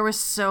know. There was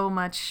so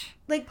much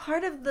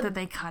part of the that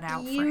they cut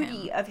out for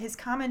beauty of his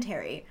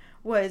commentary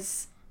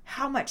was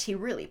how much he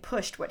really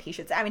pushed what he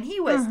should say. I mean,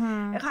 he was,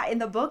 in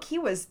the book, he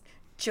was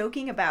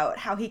joking about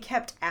how he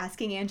kept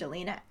asking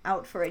Angelina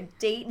out for a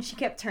date and she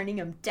kept turning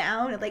him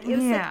down. And, it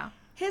was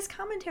his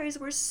commentaries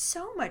were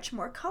so much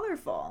more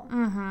colorful.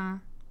 Mm-hmm.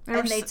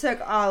 And they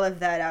took all of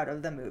that out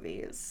of the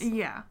movies.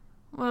 Yeah.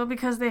 Well,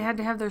 because they had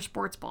to have their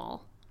sports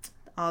ball.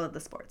 All of the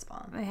sports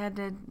ball. They had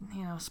to,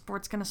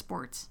 sports gonna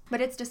sports. But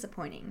it's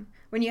disappointing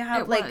when you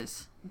have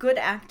good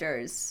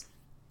actors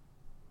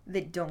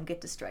that don't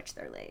get to stretch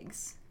their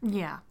legs.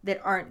 Yeah.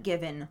 That aren't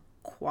given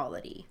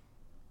quality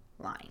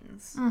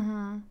lines.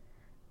 Mm-hmm.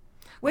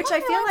 Which I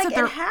feel like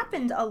it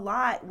happened a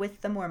lot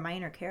with the more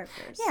minor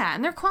characters. Yeah,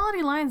 and they're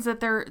quality lines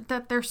that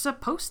they're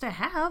supposed to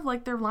have,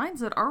 like they're lines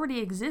that already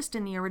exist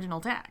in the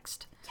original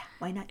text. Yeah,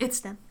 why not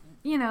use them?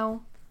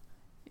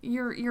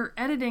 You're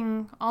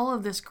editing all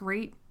of this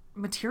great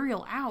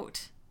material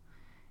out,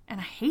 and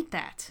I hate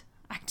that.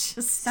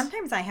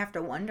 Sometimes I have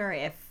to wonder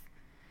if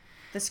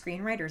the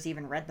screenwriters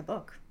even read the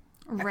book.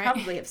 Right. I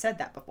probably have said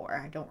that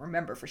before. I don't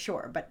remember for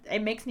sure, but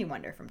it makes me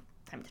wonder from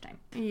time to time.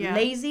 Yeah.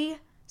 Lazy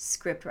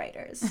script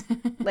writers,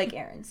 like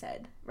Aaron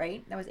said,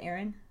 right? That was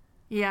Aaron?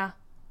 Yeah.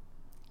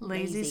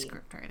 Lazy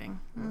script writing.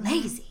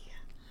 Lazy.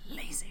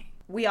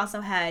 We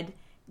also had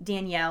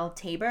Danielle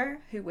Tabor,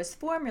 who was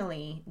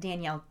formerly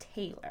Danielle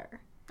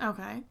Taylor.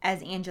 Okay.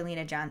 As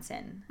Angelina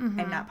Johnson. Mm-hmm.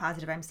 I'm not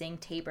positive I'm saying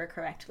Tabor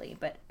correctly,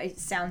 but it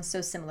sounds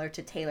so similar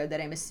to Taylor that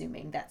I'm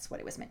assuming that's what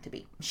it was meant to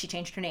be. She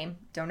changed her name.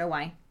 Don't know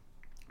why.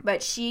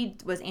 But she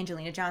was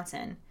Angelina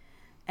Johnson.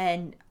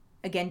 And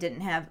again, didn't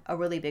have a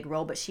really big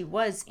role, but she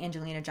was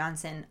Angelina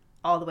Johnson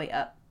all the way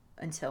up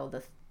until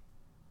the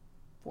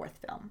fourth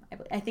film.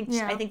 I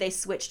think they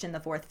switched in the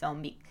fourth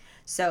film.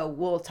 So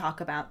we'll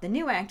talk about the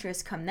new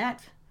actress come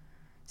that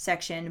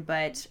section.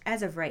 But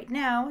as of right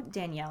now,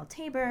 Danielle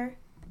Tabor,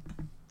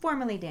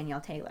 formerly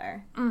Danielle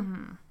Taylor,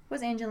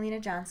 was Angelina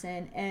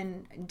Johnson,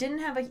 and didn't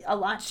have a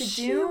lot to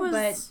do,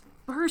 but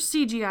her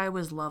CGI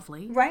was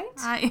lovely. Right?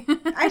 I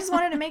just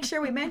wanted to make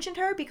sure we mentioned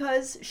her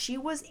because she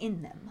was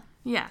in them.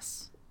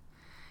 Yes.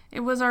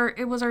 It was our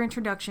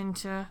introduction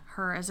to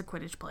her as a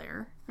Quidditch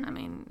player. I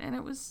mean, and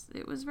it was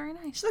very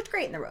nice. She looked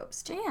great in the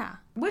robes too. Yeah.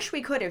 Wish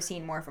we could have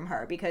seen more from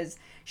her because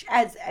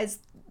as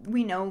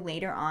we know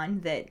later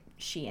on that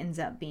she ends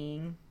up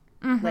being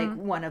like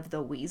one of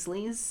the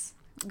Weasleys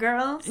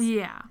girls.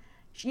 Yeah.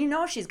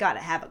 She's got to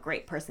have a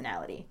great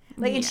personality.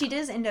 And she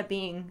does end up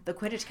being the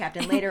Quidditch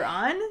captain later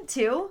on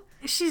too.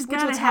 She's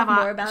got to have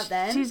more about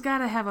that. She's got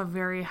to have a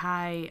very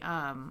high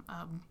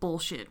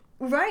bullshit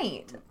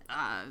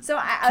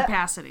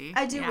capacity.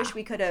 I do wish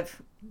we could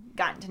have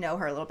gotten to know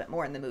her a little bit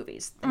more in the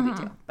movies than we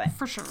do, but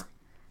for sure.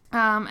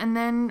 And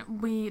then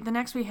the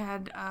next we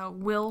had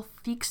Will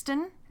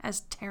Theakston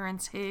as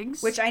Terrence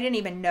Higgs, which I didn't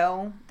even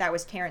know that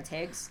was Terrence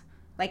Higgs.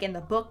 Like in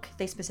the book,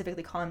 they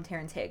specifically call him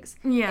Terrence Higgs.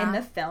 Yeah. In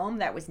the film,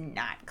 that was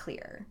not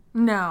clear.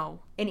 No.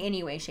 In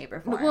any way, shape,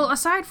 or form. Well,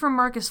 aside from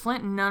Marcus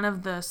Flint, none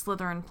of the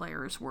Slytherin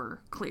players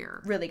were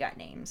clear. Really got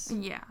names.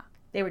 Yeah.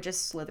 They were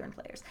just Slytherin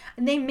players.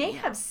 And they may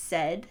have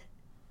said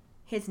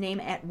his name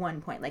at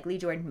one point. Like, Lee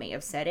Jordan may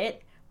have said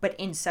it, but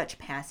in such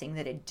passing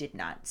that it did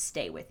not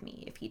stay with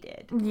me if he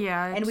did.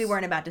 Yeah. And we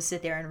weren't about to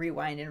sit there and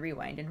rewind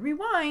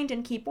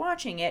and keep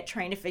watching it,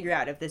 trying to figure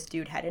out if this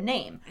dude had a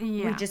name.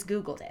 Yeah. We just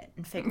Googled it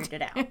and figured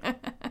it out.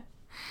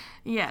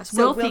 Yes,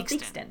 So Will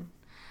Theakston.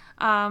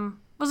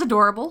 Was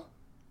adorable.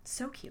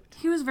 So cute.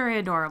 He was very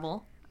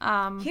adorable.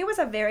 He was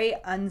a very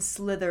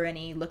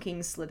unslytherin-y looking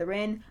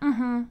Slytherin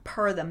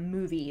per the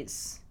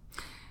movie's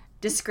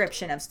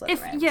description of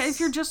Slytherins. If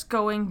you're just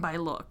going by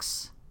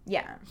looks.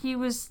 Yeah. He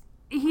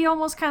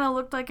almost kind of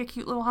looked like a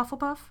cute little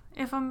Hufflepuff,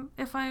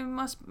 if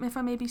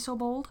I may be so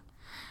bold.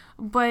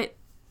 But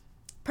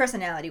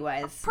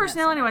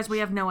personality-wise, we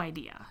have no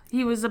idea.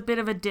 He was a bit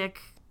of a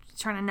dick,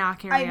 trying to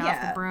knock Harry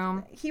off the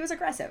broom. He was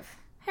aggressive.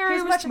 Harry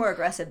was much more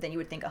aggressive than you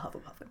would think a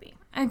Hufflepuff would be.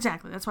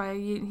 Exactly. That's why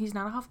he's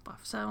not a Hufflepuff.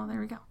 So there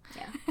we go.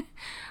 Yeah.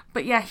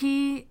 But yeah,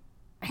 he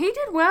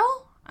did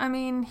well. I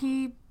mean,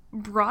 he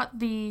brought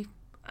the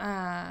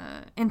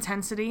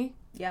intensity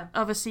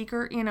of a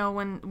seeker. You know,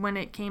 when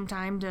it came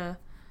time to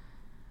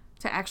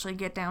actually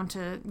get down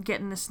to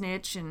getting the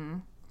snitch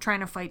and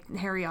trying to fight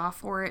Harry off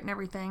for it and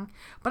everything.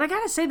 But I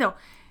gotta say though,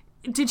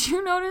 did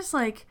you notice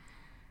like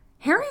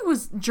Harry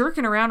was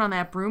jerking around on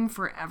that broom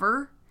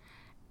forever,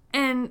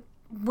 and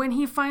when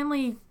he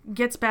finally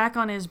gets back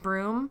on his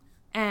broom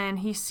and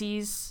he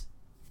sees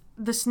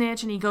the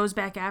snitch and he goes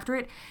back after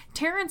it,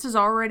 Terrence has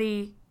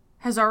already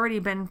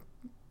been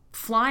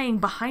flying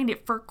behind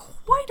it for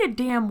quite a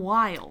damn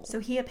while. So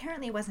he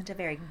apparently wasn't a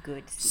very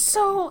good seeker.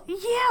 So,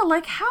 yeah,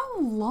 like how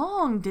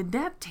long did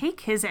that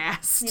take his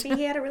ass? Maybe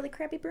he had a really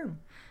crappy broom.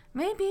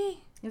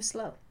 Maybe. It was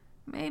slow.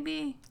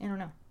 Maybe. I don't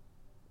know.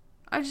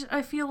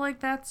 I feel like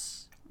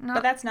that's not...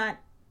 But that's not...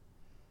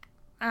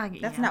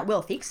 That's not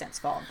Will Theakston's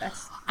fault.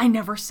 I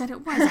never said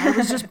it was. I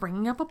was just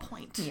bringing up a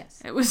point.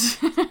 Yes. It was...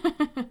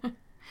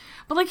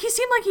 But, like, he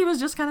seemed like he was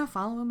just kind of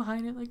following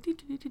behind it, like, do.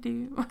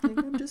 Like,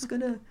 I'm just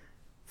gonna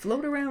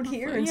float around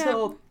here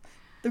until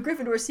the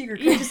Gryffindor seeker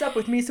catches up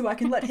with me so I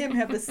can let him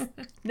have this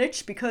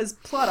niche because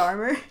plot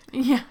armor.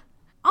 Yeah.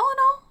 All in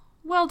all,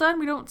 well done.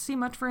 We don't see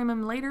much for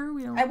him later.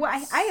 We don't.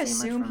 I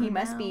assume he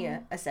must be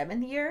a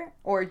seventh year,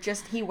 or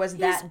just he was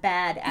that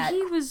bad at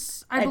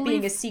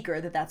being a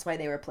seeker that's why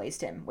they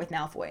replaced him with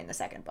Malfoy in the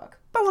second book.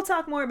 But we'll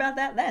talk more about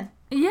that then.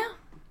 Yeah,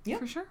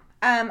 for sure.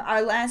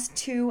 Our last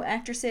two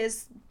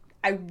actresses,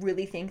 I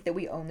really think that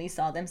we only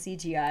saw them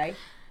CGI.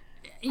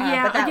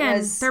 Yeah,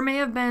 again, there may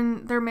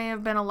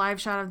have been a live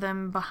shot of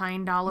them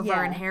behind Oliver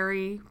and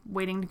Harry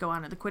waiting to go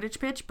on to the Quidditch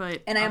pitch,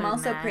 but and I'm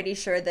also pretty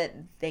sure that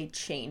they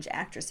change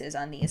actresses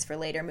on these for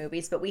later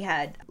movies. But we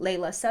had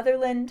Layla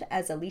Sutherland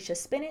as Alicia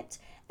Spinnet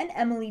and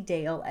Emily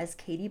Dale as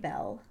Katie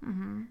Bell.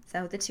 Mm-hmm.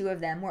 So the two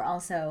of them were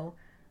also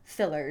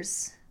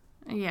fillers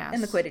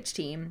in the Quidditch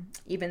team,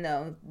 even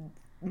though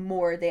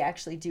they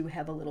actually do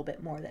have a little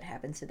bit more that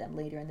happens to them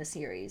later in the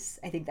series.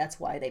 I think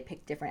that's why they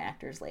picked different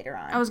actors later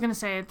on. I was going to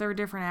say, there are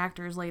different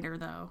actors later,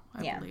 though,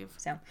 I believe.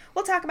 So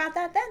we'll talk about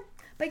that then.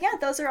 But yeah,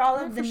 those are all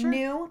of the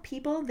new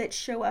people that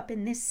show up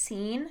in this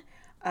scene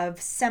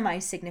of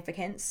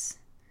semi-significance.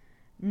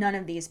 None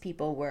of these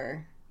people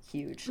were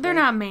huge. They're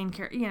not main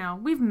characters. You know,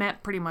 we've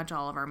met pretty much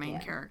all of our main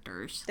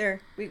characters.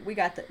 We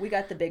got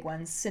the big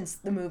ones, since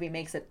the movie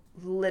makes it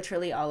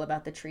literally all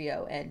about the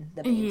trio and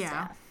the main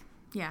staff.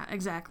 Yeah,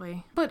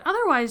 exactly. But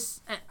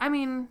otherwise, I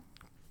mean,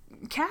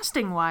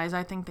 casting-wise,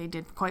 I think they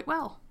did quite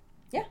well.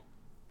 Yeah.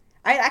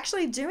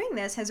 Doing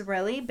this has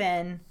really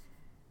been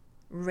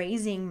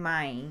raising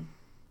my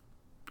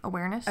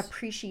awareness,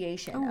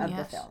 appreciation of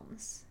the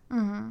films.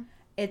 Mm-hmm.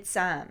 It's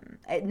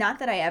not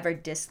that I ever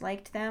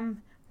disliked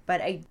them, but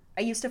I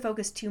I used to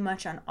focus too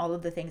much on all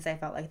of the things I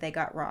felt like they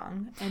got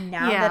wrong. And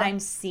now Yeah. that I'm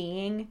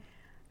seeing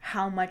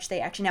how much they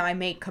actually... Now, I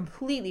may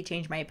completely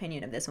change my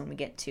opinion of this when we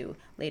get to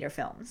later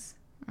films.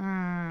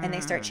 And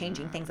they start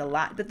changing things a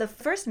lot. But the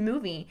first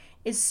movie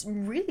is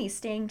really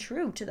staying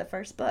true to the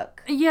first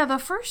book. Yeah, the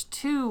first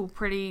two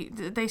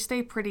they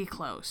stay pretty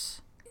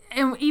close.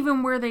 And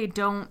even where they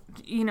don't,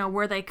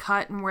 where they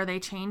cut and where they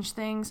change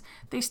things,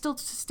 they still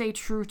stay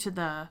true to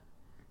the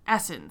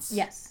essence.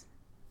 Yes.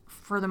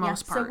 For the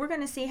most part. So we're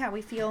going to see how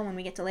we feel when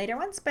we get to later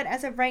ones. But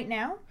as of right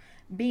now,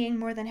 being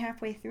more than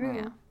halfway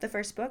through the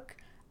first book,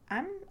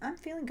 I'm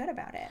feeling good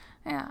about it.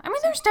 Yeah. I mean,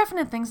 there's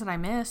definite things that I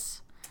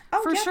miss.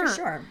 Oh, for yeah, sure. for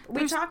sure.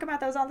 We talk about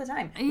those all the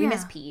time. We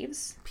miss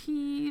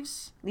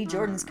Peeves. Lee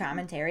Jordan's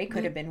commentary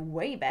could have been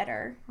way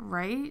better.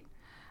 Right?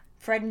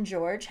 Fred and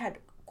George had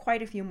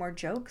quite a few more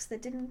jokes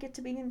that didn't get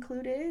to be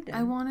included.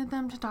 I wanted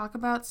them to talk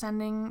about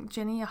sending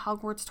Ginny a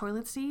Hogwarts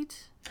toilet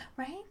seat.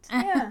 Right?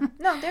 Yeah.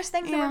 No, there's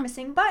things that we're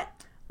missing. But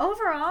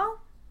overall,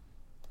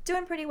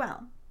 doing pretty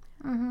well.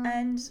 Mm-hmm.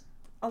 And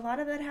a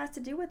lot of that has to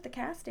do with the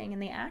casting and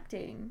the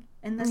acting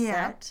and the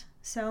set.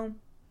 So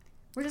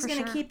we're just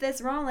going to keep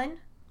this rolling.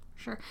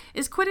 Sure.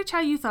 Is Quidditch how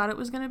you thought it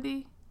was going to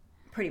be?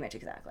 Pretty much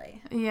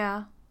exactly.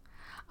 Yeah.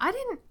 I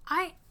didn't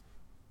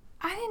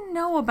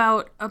know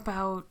about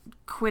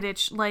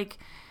Quidditch. Like,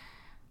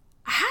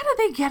 how do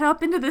they get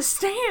up into the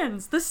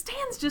stands? The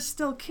stands just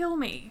still kill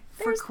me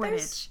for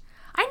Quidditch.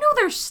 I know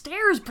there's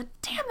stairs, but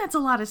damn, that's a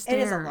lot of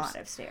stairs. It is a lot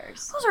of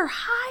stairs. Those are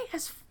high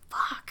as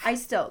fuck.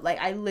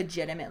 I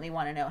legitimately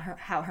want to know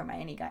how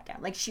Hermione got down.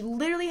 Like, she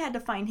literally had to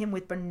find him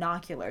with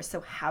binoculars, so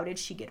how did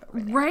she get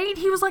over there? Right?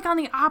 He was, like, on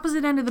the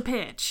opposite end of the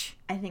pitch.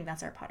 I think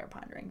that's our Potter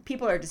pondering.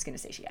 People are just going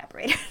to say she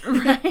apparated.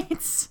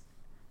 Right?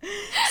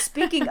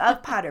 Speaking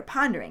of Potter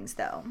ponderings,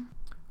 though.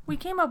 We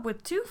came up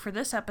with 2 for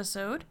this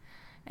episode,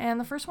 and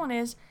the first one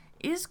is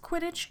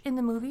Quidditch in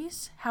the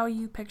movies how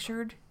you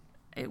pictured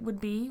it would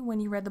be when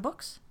you read the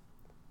books?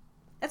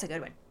 That's a good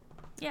one.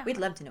 Yeah. We'd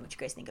love to know what you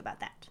guys think about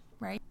that.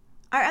 Right.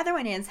 Our other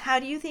one is, how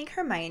do you think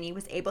Hermione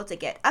was able to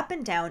get up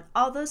and down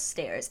all those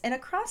stairs and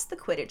across the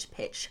Quidditch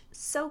pitch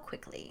so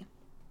quickly?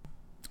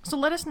 So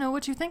let us know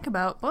what you think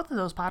about both of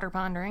those Potter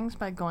ponderings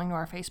by going to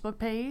our Facebook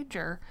page,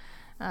 or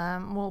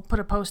we'll put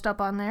a post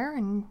up on there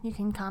and you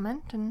can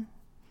comment and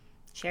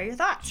share your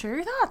thoughts.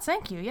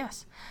 Thank you.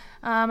 Yes.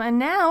 And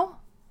now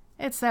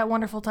it's that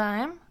wonderful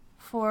time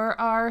for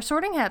our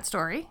Sorting Hat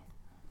story.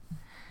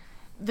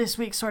 This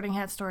week's Sorting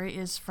Hat story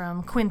is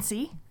from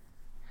Quincy.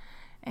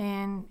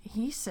 And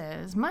he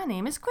says, my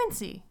name is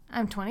Quincy.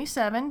 I'm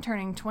 27,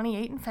 turning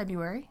 28 in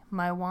February.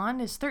 My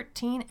wand is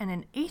 13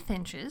 1/8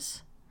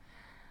 inches.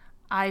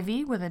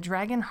 Ivy with a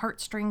dragon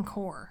heartstring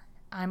core.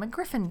 I'm a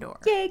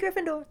Gryffindor. Yay,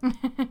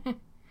 Gryffindor.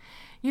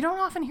 You don't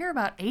often hear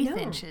about 1/8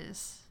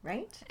 inches.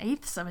 Right?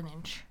 1/8 of an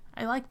inch.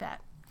 I like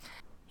that.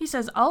 He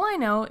says, all I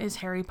know is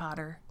Harry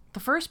Potter. The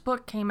first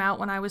book came out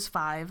when I was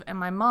 5, and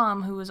my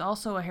mom, who was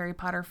also a Harry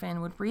Potter fan,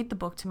 would read the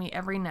book to me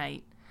every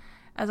night.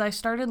 As I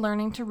started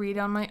learning to read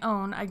on my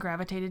own, I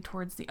gravitated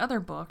towards the other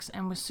books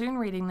and was soon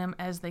reading them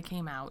as they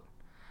came out.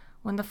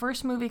 When the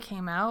first movie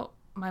came out,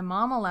 my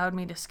mom allowed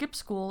me to skip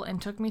school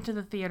and took me to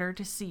the theater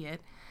to see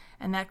it,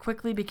 and that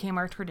quickly became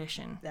our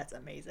tradition. That's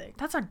amazing.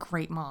 That's a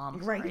great mom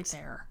right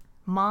there.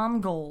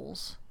 Mom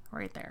goals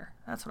right there.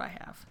 That's what I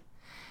have.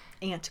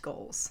 Aunt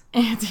goals.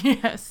 And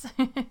yes.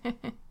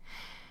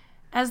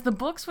 As the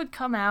books would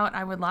come out,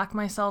 I would lock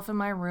myself in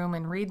my room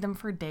and read them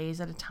for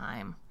days at a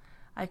time.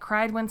 I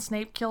cried when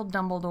Snape killed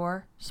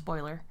Dumbledore.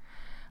 Spoiler.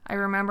 I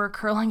remember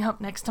curling up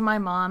next to my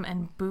mom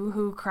and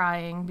boo-hoo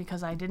crying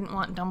because I didn't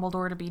want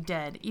Dumbledore to be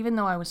dead, even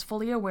though I was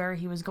fully aware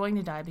he was going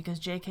to die because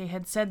J.K.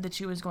 had said that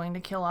she was going to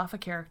kill off a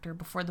character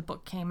before the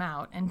book came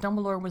out, and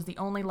Dumbledore was the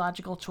only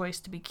logical choice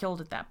to be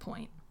killed at that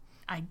point.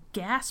 I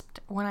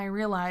gasped when I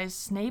realized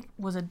Snape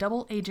was a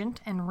double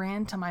agent and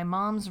ran to my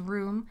mom's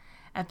room.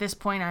 At this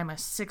point, I'm a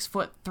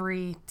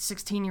 6'3",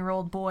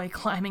 16-year-old boy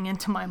climbing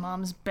into my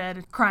mom's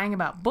bed, crying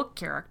about book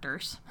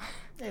characters.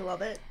 I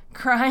love it.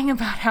 Crying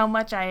about how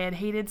much I had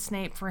hated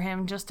Snape for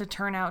him just to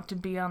turn out to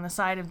be on the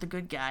side of the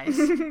good guys.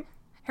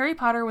 Harry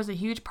Potter was a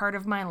huge part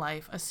of my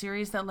life, a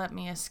series that let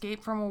me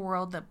escape from a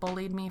world that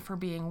bullied me for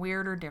being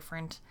weird or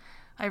different.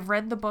 I've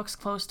read the books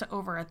close to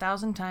over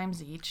 1,000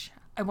 times each.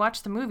 I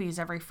watch the movies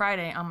every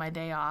Friday on my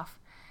day off.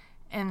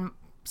 And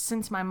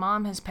since my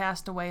mom has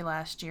passed away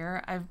last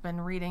year, I've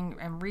been reading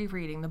and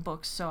rereading the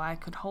books so I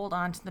could hold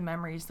on to the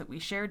memories that we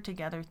shared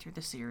together through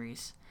the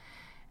series.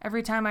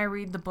 Every time I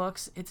read the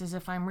books, it's as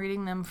if I'm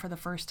reading them for the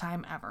first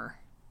time ever.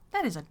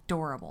 That is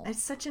adorable.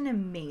 It's such an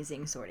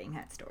amazing Sorting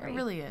Hat story. It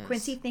really is.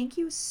 Quincy, thank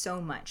you so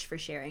much for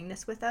sharing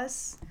this with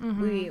us.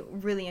 Mm-hmm. We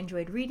really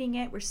enjoyed reading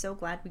it. We're so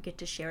glad we get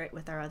to share it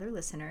with our other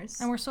listeners.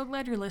 And we're so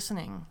glad you're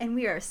listening. And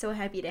we are so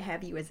happy to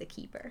have you as a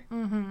keeper.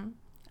 Mm-hmm.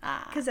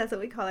 Because that's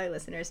what we call our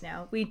listeners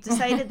now. We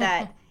decided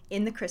that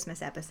in the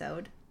Christmas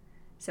episode.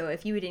 So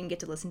if you didn't get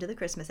to listen to the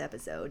Christmas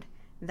episode,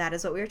 that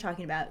is what we were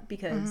talking about.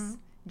 Because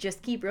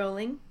Just Keep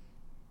Rolling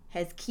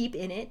has keep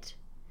in it.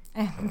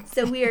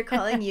 So we are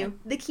calling you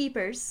the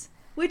Keepers.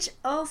 Which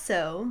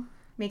also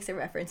makes a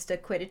reference to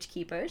Quidditch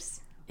keepers.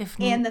 If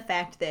And the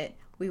fact that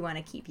we want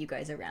to keep you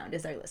guys around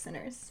as our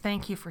listeners.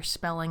 Thank you for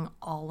spelling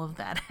all of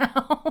that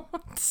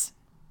out.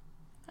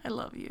 I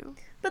love you.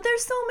 But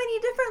there's so many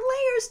different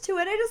layers to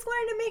it. I just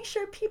wanted to make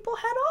sure people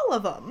had all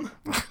of them.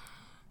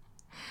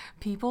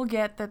 People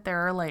get that there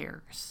are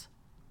layers.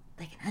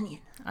 Like an onion.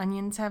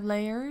 Onions have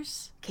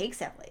layers. Cakes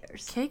have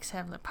layers. Cakes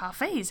have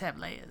parfaits have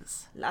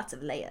layers. Lots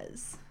of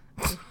layers.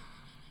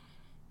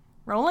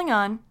 Rolling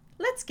on.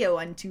 Let's go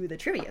on to the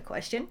trivia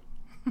question.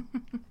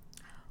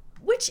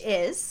 Which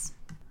is,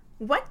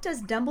 what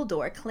does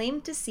Dumbledore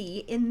claim to see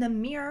in the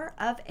Mirror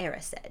of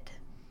Erised?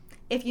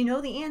 If you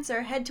know the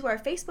answer, head to our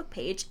Facebook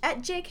page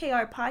at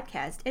JKR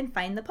Podcast and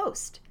find the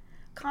post.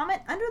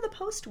 Comment under the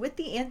post with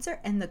the answer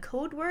and the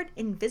code word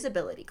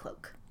invisibility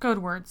cloak. Code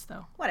words,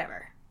 though.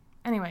 Whatever.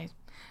 Anyways,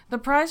 the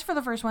prize for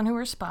the first one who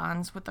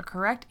responds with the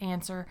correct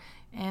answer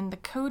and the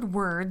code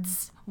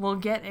words will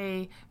get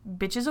a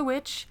Bitch is a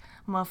Witch,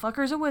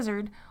 Motherfucker's a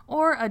Wizard,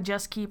 or a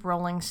Just Keep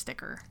Rolling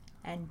sticker.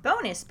 And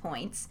bonus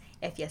points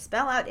if you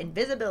spell out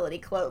invisibility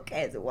cloak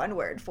as one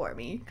word for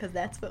me, because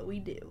that's what we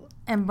do.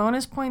 And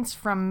bonus points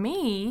from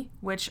me,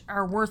 which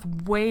are worth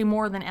way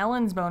more than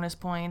Ellen's bonus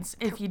points,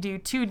 if you do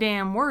 2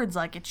 damn words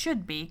like it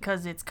should be,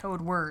 because it's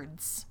code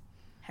words.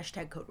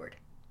 Hashtag code word.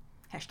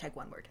 Hashtag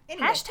one word.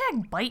 Anyway.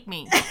 Hashtag bite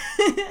me.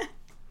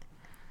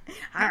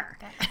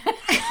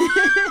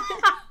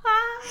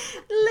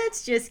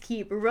 Let's just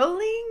keep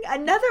rolling.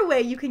 Another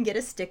way you can get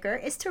a sticker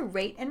is to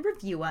rate and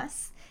review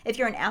us. If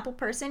you're an Apple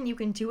person, you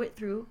can do it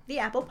through the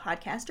Apple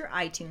Podcast or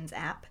iTunes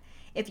app.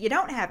 If you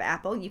don't have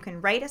Apple, you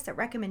can write us a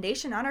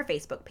recommendation on our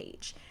Facebook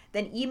page.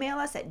 Then email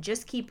us at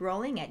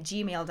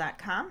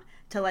justkeeprolling@gmail.com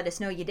to let us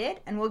know you did,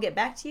 and we'll get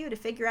back to you to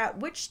figure out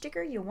which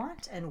sticker you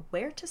want and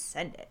where to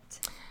send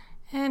it.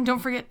 And don't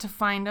forget to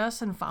find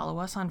us and follow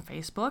us on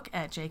Facebook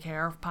at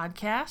JKR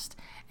Podcast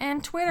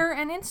and Twitter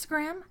and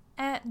Instagram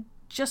at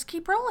Just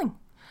Keep Rolling.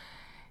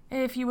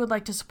 If you would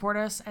like to support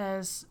us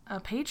as a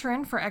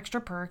patron for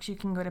extra perks, you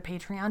can go to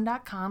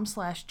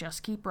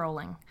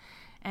patreon.com/justkeeprolling.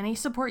 Any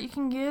support you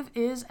can give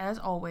is, as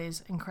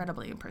always,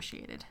 incredibly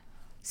appreciated.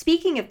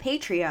 Speaking of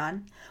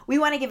Patreon, we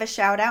want to give a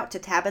shout out to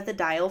Tabitha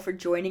Dial for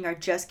joining our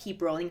Just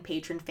Keep Rolling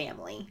patron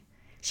family.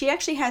 She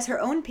actually has her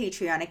own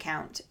Patreon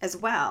account as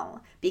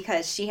well,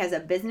 because she has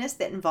a business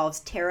that involves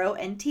tarot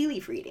and tea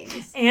leaf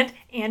readings. And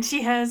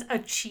she has a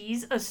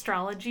cheese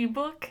astrology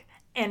book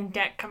and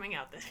deck coming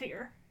out this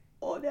year.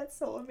 Oh, that's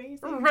so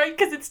amazing. Right,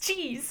 because it's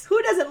cheese.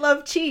 Who doesn't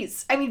love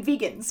cheese? I mean,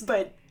 vegans,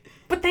 but...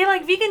 But they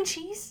like vegan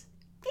cheese.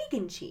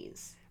 Vegan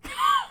cheese. I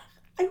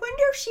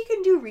wonder if she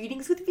can do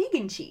readings with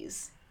vegan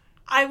cheese.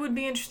 I would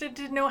be interested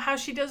to know how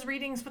she does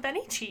readings with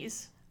any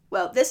cheese.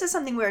 Well, this is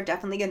something we're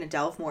definitely going to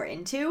delve more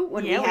into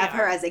when we have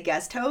her as a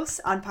guest host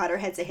on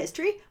Potterheads of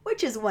History,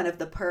 which is one of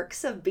the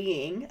perks of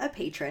being a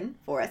patron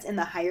for us in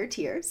the higher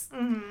tiers.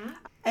 Mm-hmm.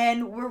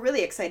 And we're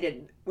really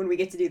excited when we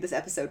get to do this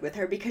episode with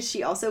her because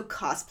she also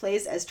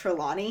cosplays as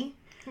Trelawney.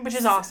 Which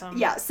is awesome.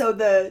 Yeah, so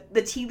the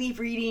tea leaf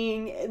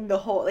reading and the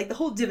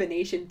whole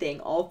divination thing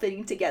all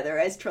fitting together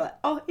as Trelawney.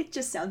 Oh, it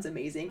just sounds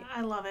amazing.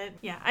 I love it.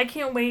 Yeah, I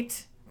can't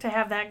wait to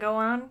have that go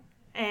on.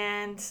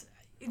 And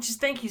just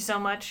thank you so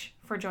much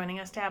for joining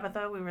us,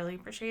 Tabitha. We really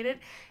appreciate it.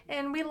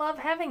 And we love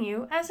having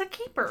you as a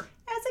keeper.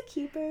 As a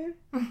keeper.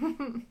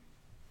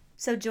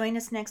 So join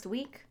us next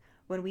week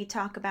when we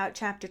talk about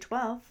Chapter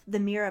 12, The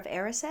Mirror of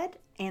Erised,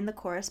 and the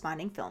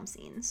corresponding film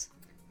scenes.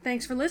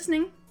 Thanks for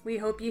listening. We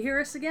hope you hear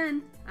us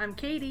again. I'm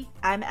Katie.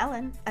 I'm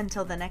Ellen.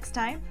 Until the next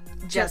time,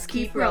 just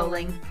keep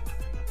rolling.